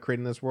Wanda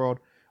creating this world,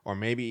 or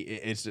maybe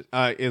it's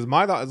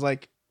my thought is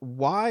like,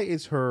 why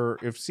is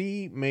if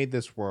she made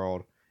this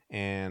world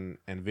and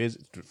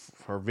visit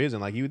her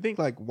vision, like, you would think,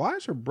 like, why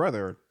is her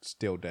brother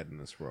still dead in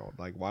this world?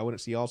 Like, why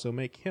wouldn't she also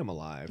make him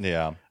alive?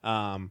 Yeah.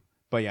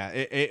 But yeah,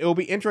 it'll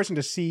be interesting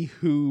to see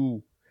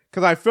who,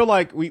 because I feel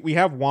like we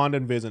have Wanda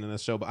and Vision in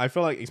this show, but I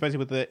feel like, especially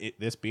with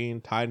this being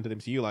tied into the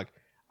MCU, like,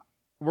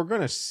 we're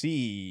gonna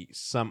see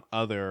some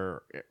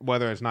other,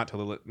 whether it's not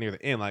till near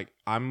the end. Like,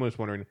 I'm just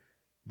wondering,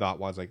 thought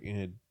was like,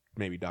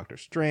 maybe Doctor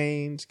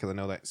Strange, because I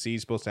know that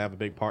she's supposed to have a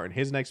big part in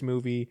his next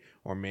movie,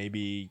 or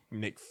maybe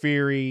Nick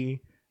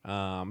Fury.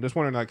 Just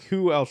wondering, like,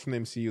 who else from the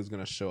MCU is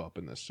going to show up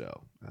in this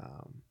show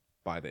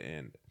by the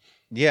end.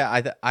 Yeah,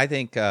 I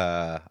think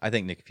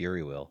Nick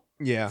Fury will.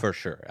 Yeah, for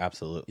sure,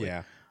 absolutely.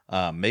 Yeah,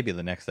 maybe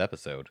the next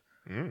episode,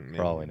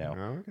 for all we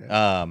know.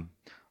 Okay.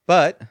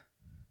 But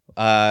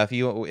if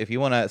you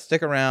want to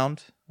stick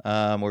around,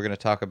 we're going to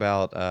talk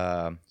about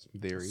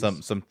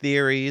some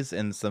theories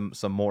and some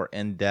more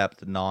in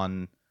depth,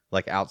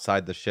 like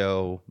outside the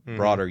show,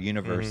 broader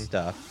universe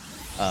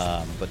stuff.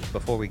 But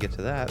before we get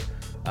to that,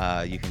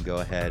 you can go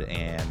ahead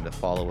and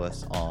follow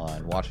us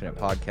on Watching It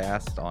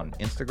Podcast on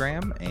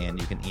Instagram, and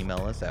you can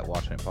email us at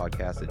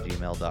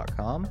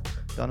watchingitpodcast@gmail.com.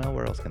 Don't know,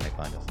 where else can they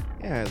find us?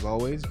 Yeah, as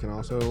always, you can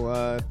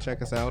also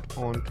check us out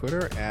on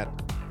Twitter at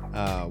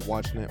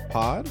Watching It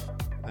Pod,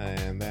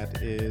 and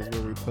that is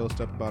where we post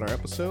up about our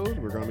episodes.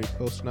 We're going to be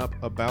posting up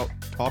about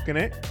Talking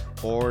It,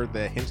 or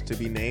the hints to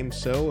be named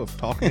show of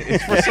Talking It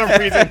is for some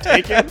reason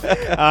taken.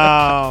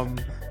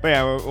 But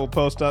yeah, we'll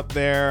post up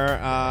there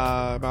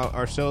about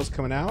our shows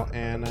coming out,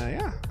 and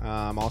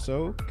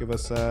also give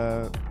us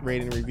a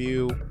rating and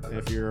review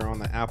if you're on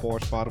the Apple or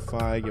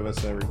Spotify. Give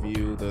us a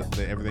review.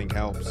 The everything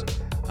helps.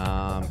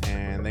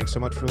 And thanks so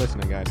much for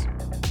listening, guys.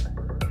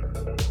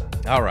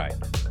 All right.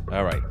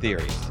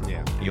 Theories.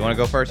 Yeah. You want to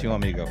go first? You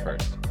want me to go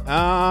first?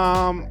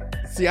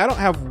 See, I don't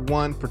have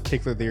one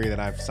particular theory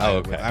that I've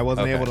sided with. I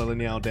wasn't able to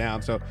nail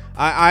down. So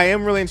I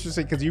am really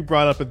interested, because you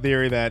brought up a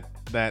theory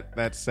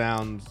that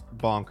sounds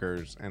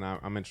bonkers, and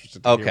I'm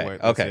interested to hear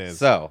what this is.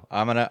 So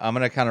I'm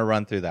gonna kind of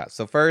run through that.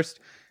 So first,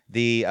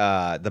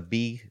 the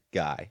B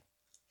guy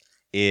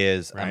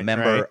is a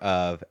member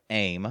of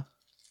AIM,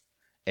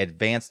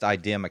 Advanced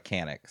Idea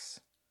Mechanics.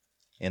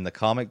 In the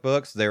comic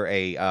books, they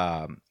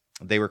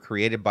were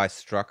created by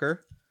Strucker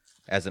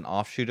as an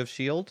offshoot of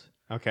S.H.I.E.L.D.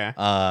 Okay.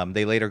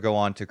 They later go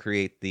on to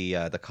create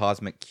the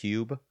Cosmic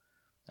Cube,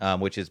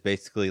 which is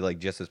basically like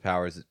just as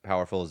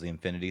powerful as the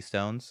Infinity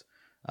Stones.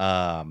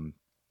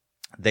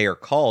 They are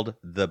called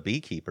the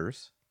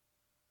Beekeepers.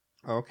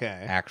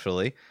 Okay.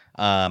 Actually,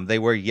 they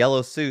wear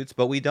yellow suits,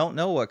 but we don't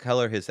know what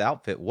color his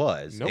outfit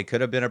was. Nope. It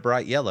could have been a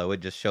bright yellow. It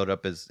just showed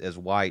up as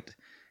white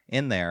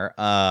in there.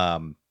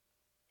 What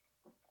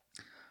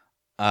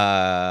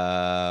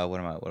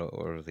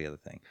was the other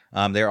thing?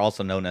 They're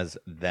also known as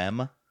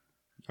them.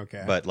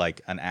 Okay. But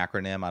like an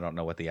acronym, I don't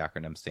know what the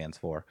acronym stands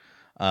for.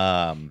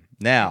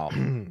 Now,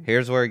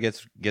 here's where it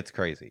gets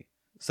crazy.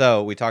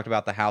 So we talked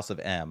about the House of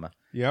M.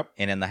 Yep.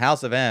 And in the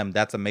House of M,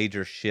 that's a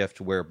major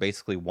shift where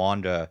basically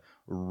Wanda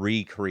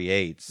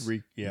recreates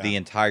the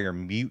entire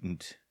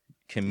mutant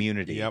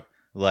community. Yep.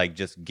 Like,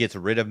 just gets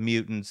rid of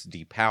mutants,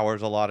 depowers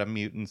a lot of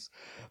mutants,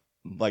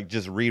 like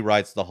just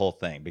rewrites the whole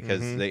thing,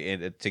 because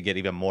to get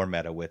even more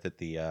meta with it,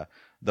 the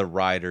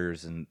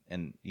writers and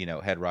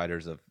head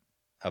writers of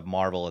of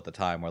Marvel at the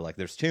time, where like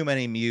there's too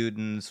many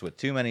mutants with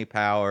too many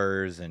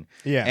powers, and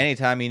Yeah.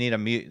 anytime you need a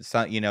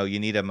mutant, you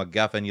need a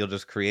MacGuffin, you'll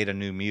just create a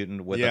new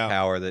mutant with a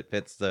power that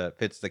fits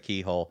the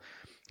keyhole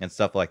and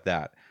stuff like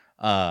that.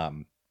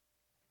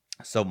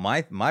 So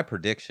my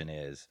prediction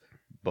is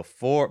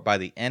by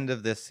the end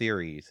of this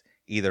series,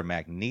 either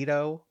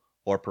Magneto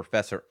or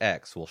Professor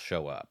X will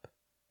show up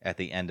at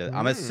the end of.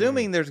 I'm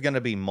assuming there's going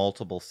to be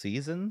multiple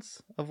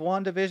seasons of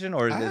WandaVision,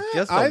 or is it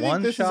just a one shot? I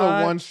think this is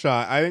a one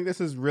shot. I think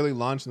this is really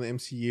launching the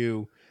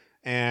MCU,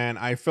 and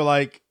I feel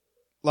like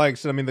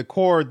so I mean, the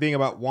core thing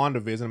about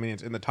WandaVision, I mean,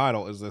 it's in the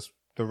title, is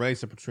the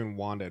relationship between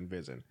Wanda and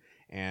Vision,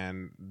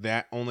 and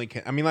that only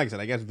can. I mean, like I said,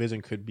 I guess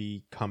Vision could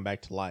come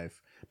back to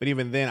life, but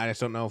even then, I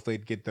just don't know if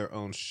they'd get their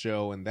own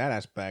show in that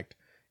aspect.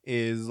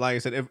 Is like I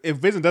said, if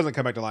Vision doesn't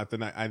come back to life,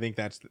 then I think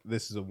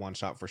this is a one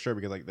shot for sure,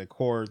 because like the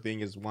core thing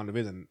is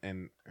WandaVision,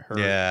 and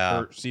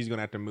she's gonna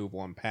have to move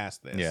on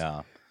past this.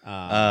 Yeah.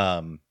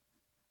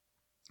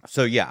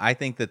 So yeah, I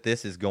think that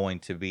this is going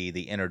to be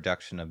the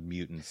introduction of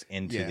mutants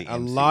into the MCU. A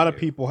lot of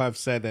people have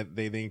said that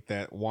they think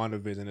that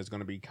WandaVision is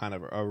going to be kind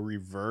of a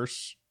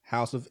reverse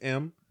House of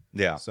M.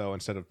 Yeah. So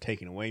instead of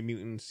taking away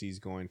mutants, he's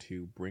going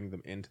to bring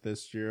them into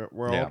this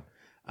world. Yeah.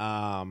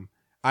 I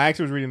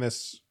actually was reading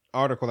this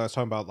article that was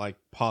talking about like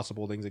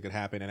possible things that could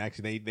happen, and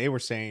actually they were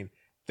saying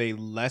they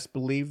less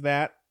believe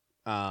that,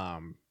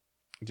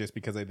 just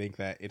because they think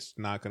that it's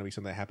not going to be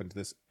something that happens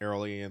this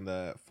early in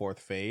the fourth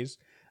phase.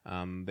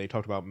 They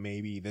talked about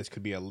maybe this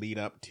could be a lead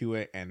up to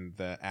it, and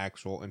the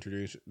actual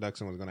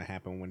introduction was going to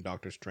happen when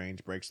Doctor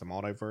Strange breaks the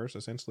multiverse,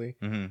 essentially.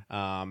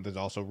 Mm-hmm. There's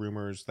also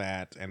rumors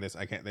that, and this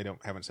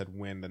haven't said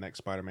when the next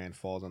Spider-Man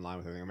falls in line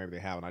with everything, or maybe they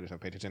haven't, I just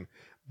haven't paid attention.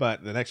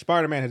 But the next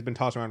Spider-Man has been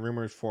tossing around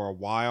rumors for a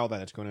while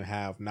that it's going to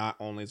have, not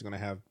only is it going to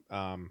have,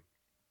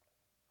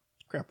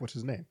 what's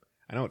his name?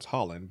 I know it's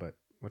Holland, but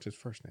what's his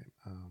first name?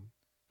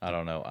 I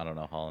don't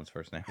know Holland's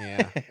first name.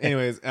 Yeah.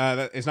 Anyways,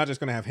 it's not just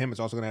going to have him. It's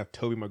also going to have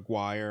Tobey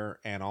Maguire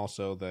and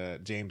also the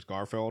James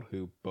Garfield,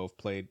 who both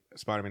played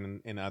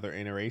Spider-Man in other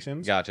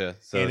iterations. Gotcha.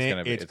 So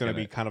it's going to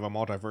be kind of a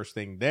multiverse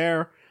thing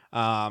there.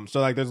 So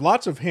like, there's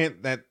lots of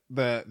hint that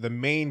the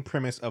main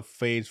premise of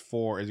Phase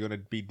 4 is going to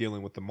be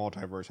dealing with the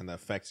multiverse and the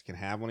effects it can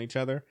have on each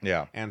other.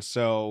 Yeah. And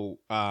so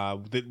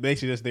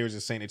basically, they were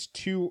just saying it's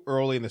too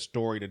early in the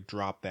story to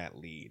drop that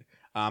lead.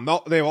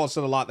 They've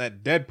also said a lot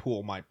that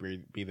Deadpool might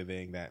be the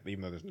thing, that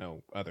even though there's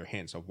no other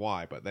hints of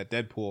why, but that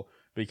Deadpool,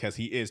 because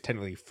he is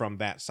technically from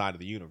that side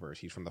of the universe,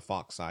 he's from the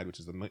Fox side, which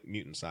is the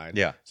mutant side.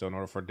 Yeah. So in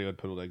order for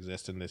Deadpool to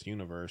exist in this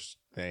universe,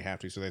 they have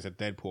to. So they said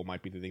Deadpool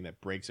might be the thing that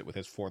breaks it with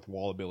his fourth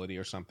wall ability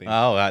or something.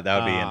 Oh, that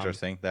would be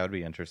interesting. That would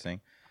be interesting.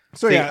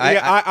 So see,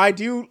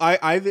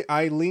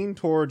 I lean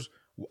towards.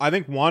 I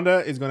think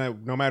Wanda is going to,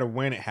 no matter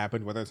when it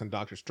happens, whether it's in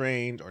Doctor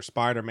Strange or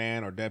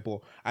Spider-Man or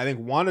Deadpool, I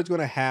think Wanda's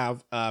going to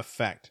have an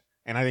effect.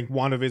 And I think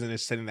WandaVision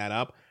is setting that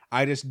up.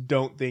 I just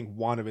don't think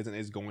WandaVision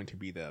is going to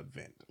be the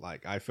event.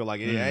 Like, I feel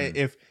like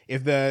if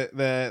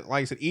the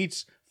like I said,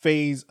 each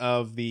phase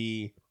of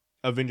the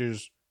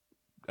Avengers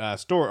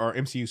story or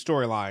MCU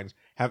storylines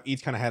have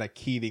each kind of had a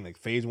key thing. Like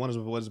Phase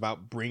 1 was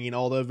about bringing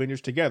all the Avengers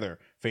together.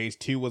 Phase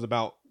 2 was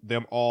about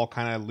them all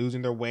kind of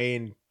losing their way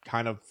and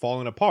kind of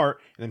falling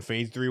apart. And then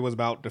Phase 3 was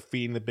about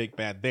defeating the big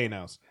bad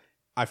Thanos.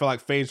 I feel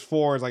like Phase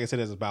 4 is, like I said,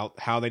 is about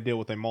how they deal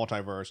with the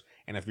multiverse.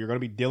 And if you're going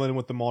to be dealing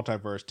with the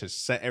multiverse, to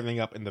set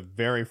everything up in the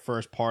very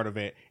first part of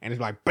it, and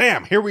it's like,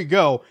 bam, here we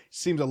go,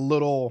 seems a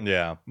little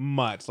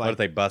much. Like, what if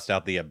they bust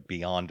out the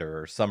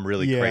Beyonder or some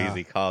really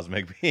crazy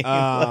cosmic being?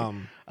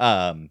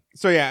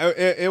 So yeah,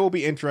 it will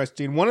be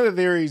interesting. One of the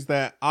theories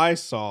that I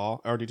saw,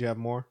 or did you have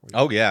more?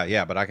 Oh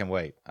yeah, but I can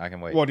wait.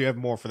 Well, do you have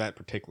more for that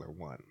particular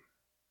one?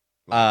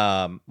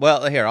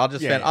 Well, here I'll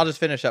just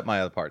finish up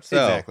my other part. So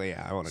exactly,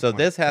 yeah.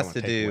 This has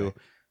to do.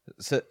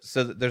 So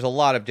there's a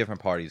lot of different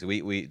parties.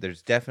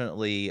 There's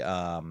definitely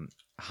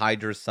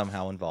Hydra's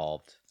somehow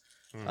involved.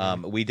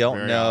 Mm-hmm. We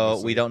don't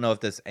know if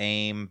this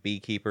AIM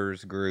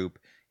Beekeepers group,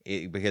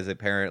 because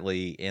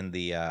apparently in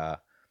the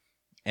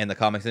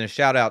comics, and a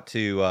shout out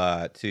to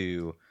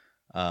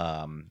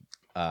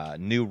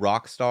New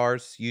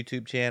Rockstars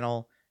YouTube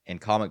channel and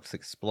Comics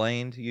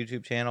Explained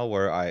YouTube channel,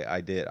 where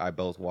I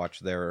both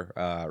watched their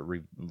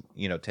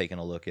taking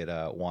a look at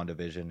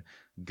WandaVision.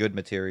 Good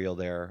material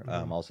there.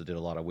 Mm-hmm. Also did a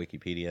lot of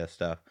Wikipedia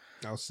stuff.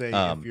 I'll say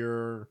if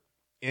you're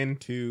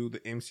into the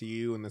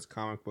MCU and this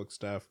comic book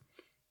stuff,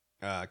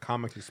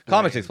 Comics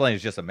Explained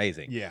is just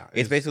amazing. Yeah,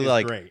 it's basically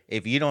like great.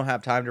 If you don't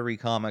have time to read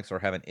comics or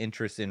have an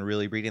interest in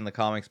really reading the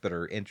comics, but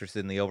are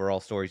interested in the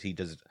overall stories, he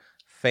does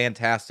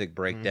fantastic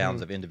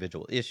breakdowns of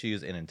individual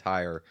issues and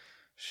entire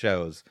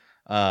shows.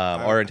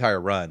 Or entire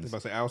runs.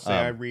 I'll say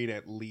I read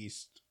at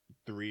least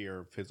 3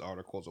 of his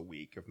articles a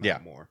week, if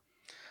not more.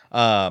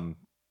 But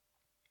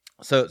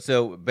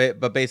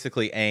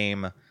basically,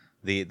 AIM,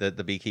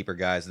 the Beekeeper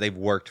guys, they've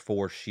worked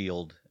for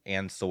SHIELD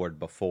and SWORD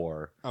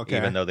before,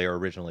 even though they were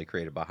originally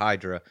created by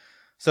Hydra.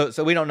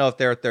 So we don't know if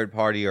they're a third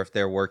party or if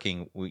they're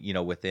working,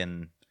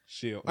 within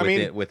SHIELD.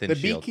 Within the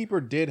SHIELD.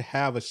 Beekeeper did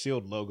have a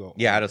SHIELD logo.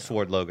 Yeah, had a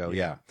SWORD logo.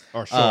 Yeah.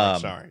 Or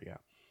sorry, yeah.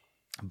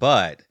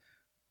 But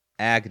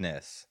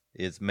Agnes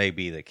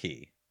maybe the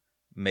key.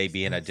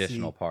 Maybe an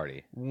additional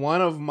party.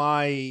 One of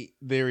my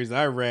theories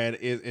I read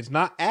is it's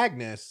not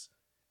Agnes.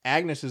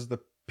 Agnes is the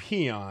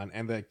peon,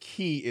 and the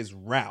key is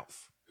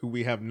Ralph, who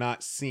we have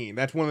not seen.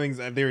 That's one of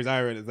the theories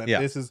I read, is that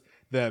this is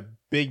the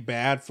big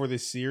bad for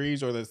this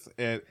series, or this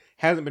it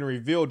hasn't been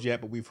revealed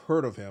yet, but we've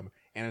heard of him,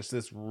 and it's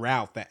this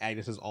Ralph that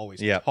Agnes is always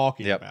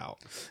talking about.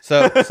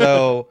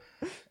 So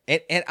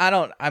and I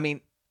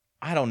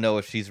don't know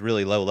if she's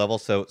really low level.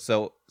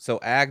 So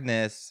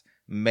Agnes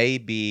may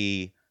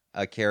be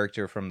a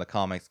character from the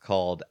comics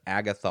called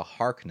Agatha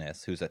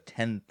Harkness, who's a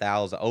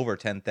over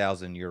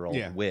 10,000 year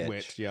old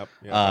witch.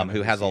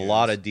 Who has a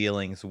lot of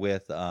dealings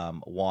with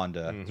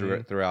Wanda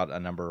throughout a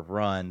number of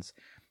runs.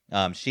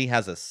 She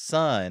has a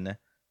son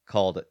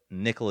called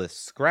Nicholas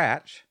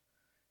Scratch,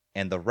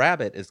 and the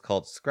rabbit is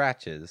called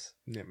Scratches.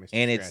 Yeah,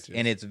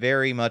 it's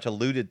very much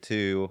alluded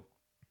to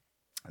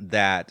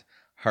that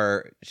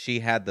she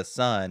had the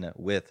son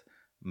with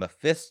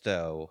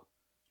Mephisto,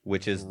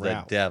 which is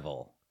the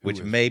devil.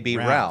 Which may be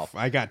Ralph.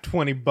 I got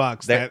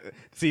 $20.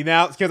 See,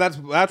 now, because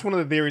that's one of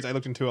the theories I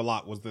looked into a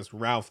lot, was this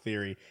Ralph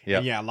theory. Yep.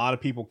 And yeah, a lot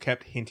of people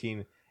kept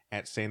hinting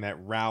at saying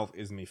that Ralph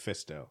is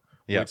Mephisto.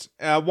 Which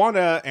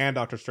Wanda and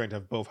Doctor Strange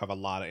both have a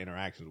lot of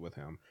interactions with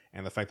him.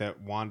 And the fact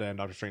that Wanda and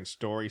Doctor Strange's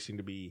story seem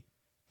to be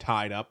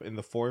tied up in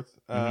the fourth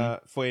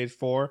Phase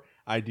 4,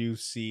 I do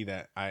see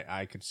that.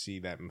 I could see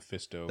that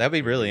Mephisto. That'd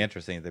be really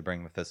interesting if they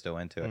bring Mephisto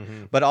into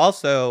it. But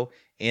also,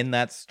 in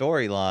that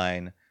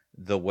storyline,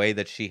 the way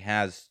that she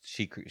has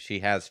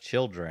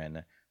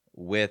children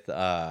with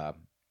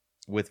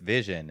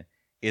Vision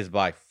is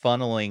by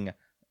funneling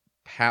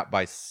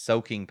by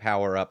soaking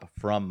power up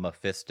from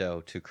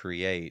Mephisto to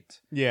create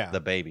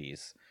the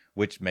babies,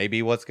 which may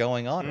be what's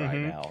going on right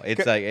now.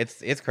 It's like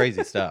it's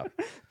crazy stuff.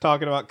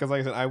 Talking about, because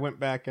like I said, I went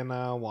back and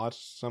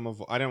watched some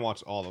of. I didn't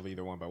watch all of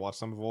either one, but I watched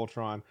some of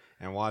Ultron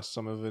and watched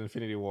some of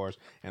Infinity Wars.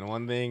 And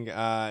one thing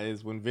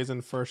is when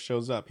Vision first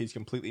shows up, he's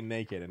completely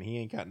naked and he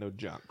ain't got no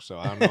junk. So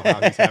I don't know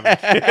how he's having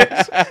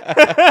kids.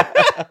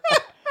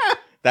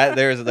 That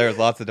there's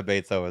lots of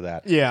debates over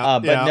that.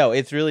 But no,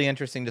 it's really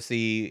interesting to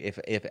see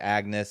if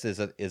Agnes is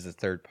a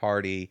third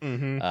party,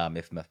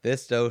 if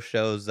Mephisto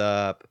shows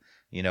up,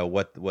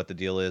 what the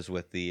deal is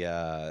with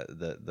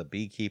the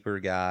beekeeper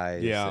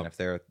guys, and if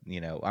they're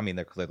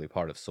they're clearly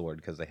part of SWORD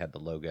because they had the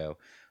logo.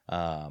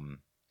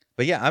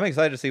 But yeah, I'm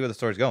excited to see where the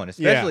story's going,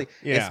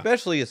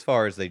 especially as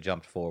far as they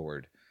jumped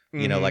forward.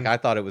 Like I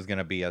thought it was going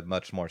to be a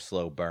much more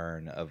slow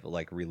burn of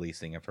like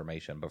releasing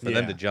information, but for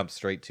them to jump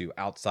straight to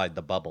outside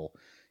the bubble.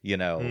 I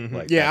didn't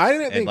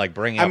think, and like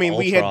bringing up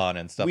Ultron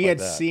and stuff like that. We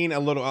had seen a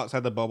little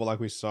outside the bubble,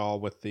 like we saw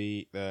with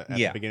the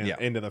beginning,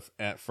 end of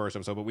the first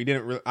episode, but we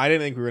didn't. I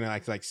didn't think we were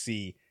gonna like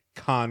see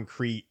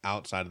concrete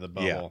outside of the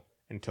bubble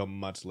until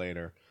much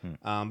later.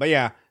 But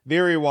yeah,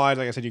 theory wise,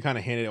 like I said, you kind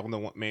of hinted on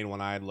the main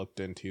one I had looked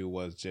into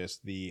was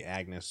just the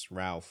Agnes,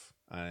 Ralph,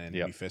 and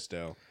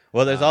Mephisto.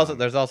 Well, there's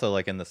also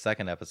like in the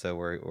second episode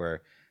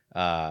where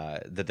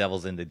the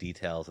devil's into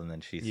details, and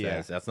then she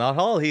says that's not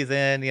all he's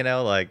in, and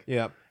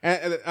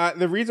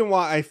the reason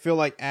why I feel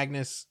like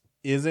Agnes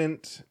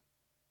isn't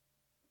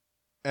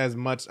as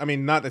much,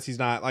 not that she's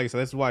not, like I said,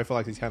 this is why I feel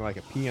like he's kind of like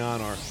a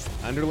peon or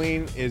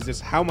underling, is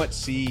just how much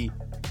she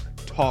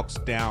talks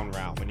down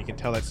Ralph, and you can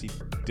tell that she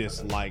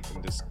dislikes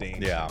and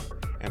disdains him.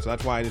 And so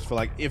that's why I just feel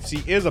like if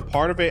she is a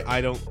part of it,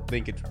 I don't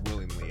think it's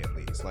willingly, at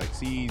least. Like,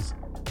 she's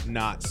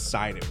not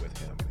sided with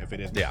him if it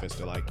is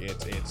Mephisto. Like,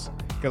 it's because,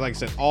 like I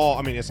said,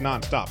 it's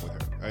nonstop with her.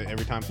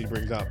 Every time she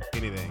brings up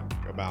anything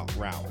about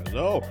Ralph,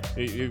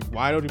 it's,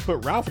 why don't you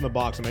put Ralph in the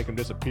box and make him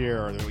disappear,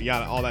 or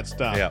all that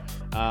stuff.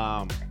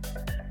 But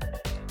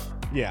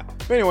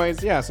anyways,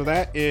 so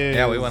that is.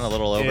 We went a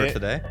little over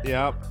today.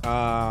 Yep.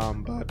 I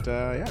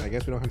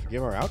guess we don't have to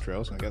give our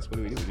outro. So I guess what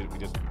do? We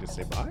just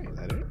say bye. Is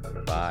that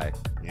it? Bye.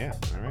 Yeah.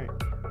 All right.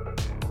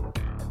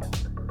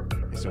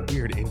 It's a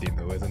weird ending,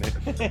 though, isn't it?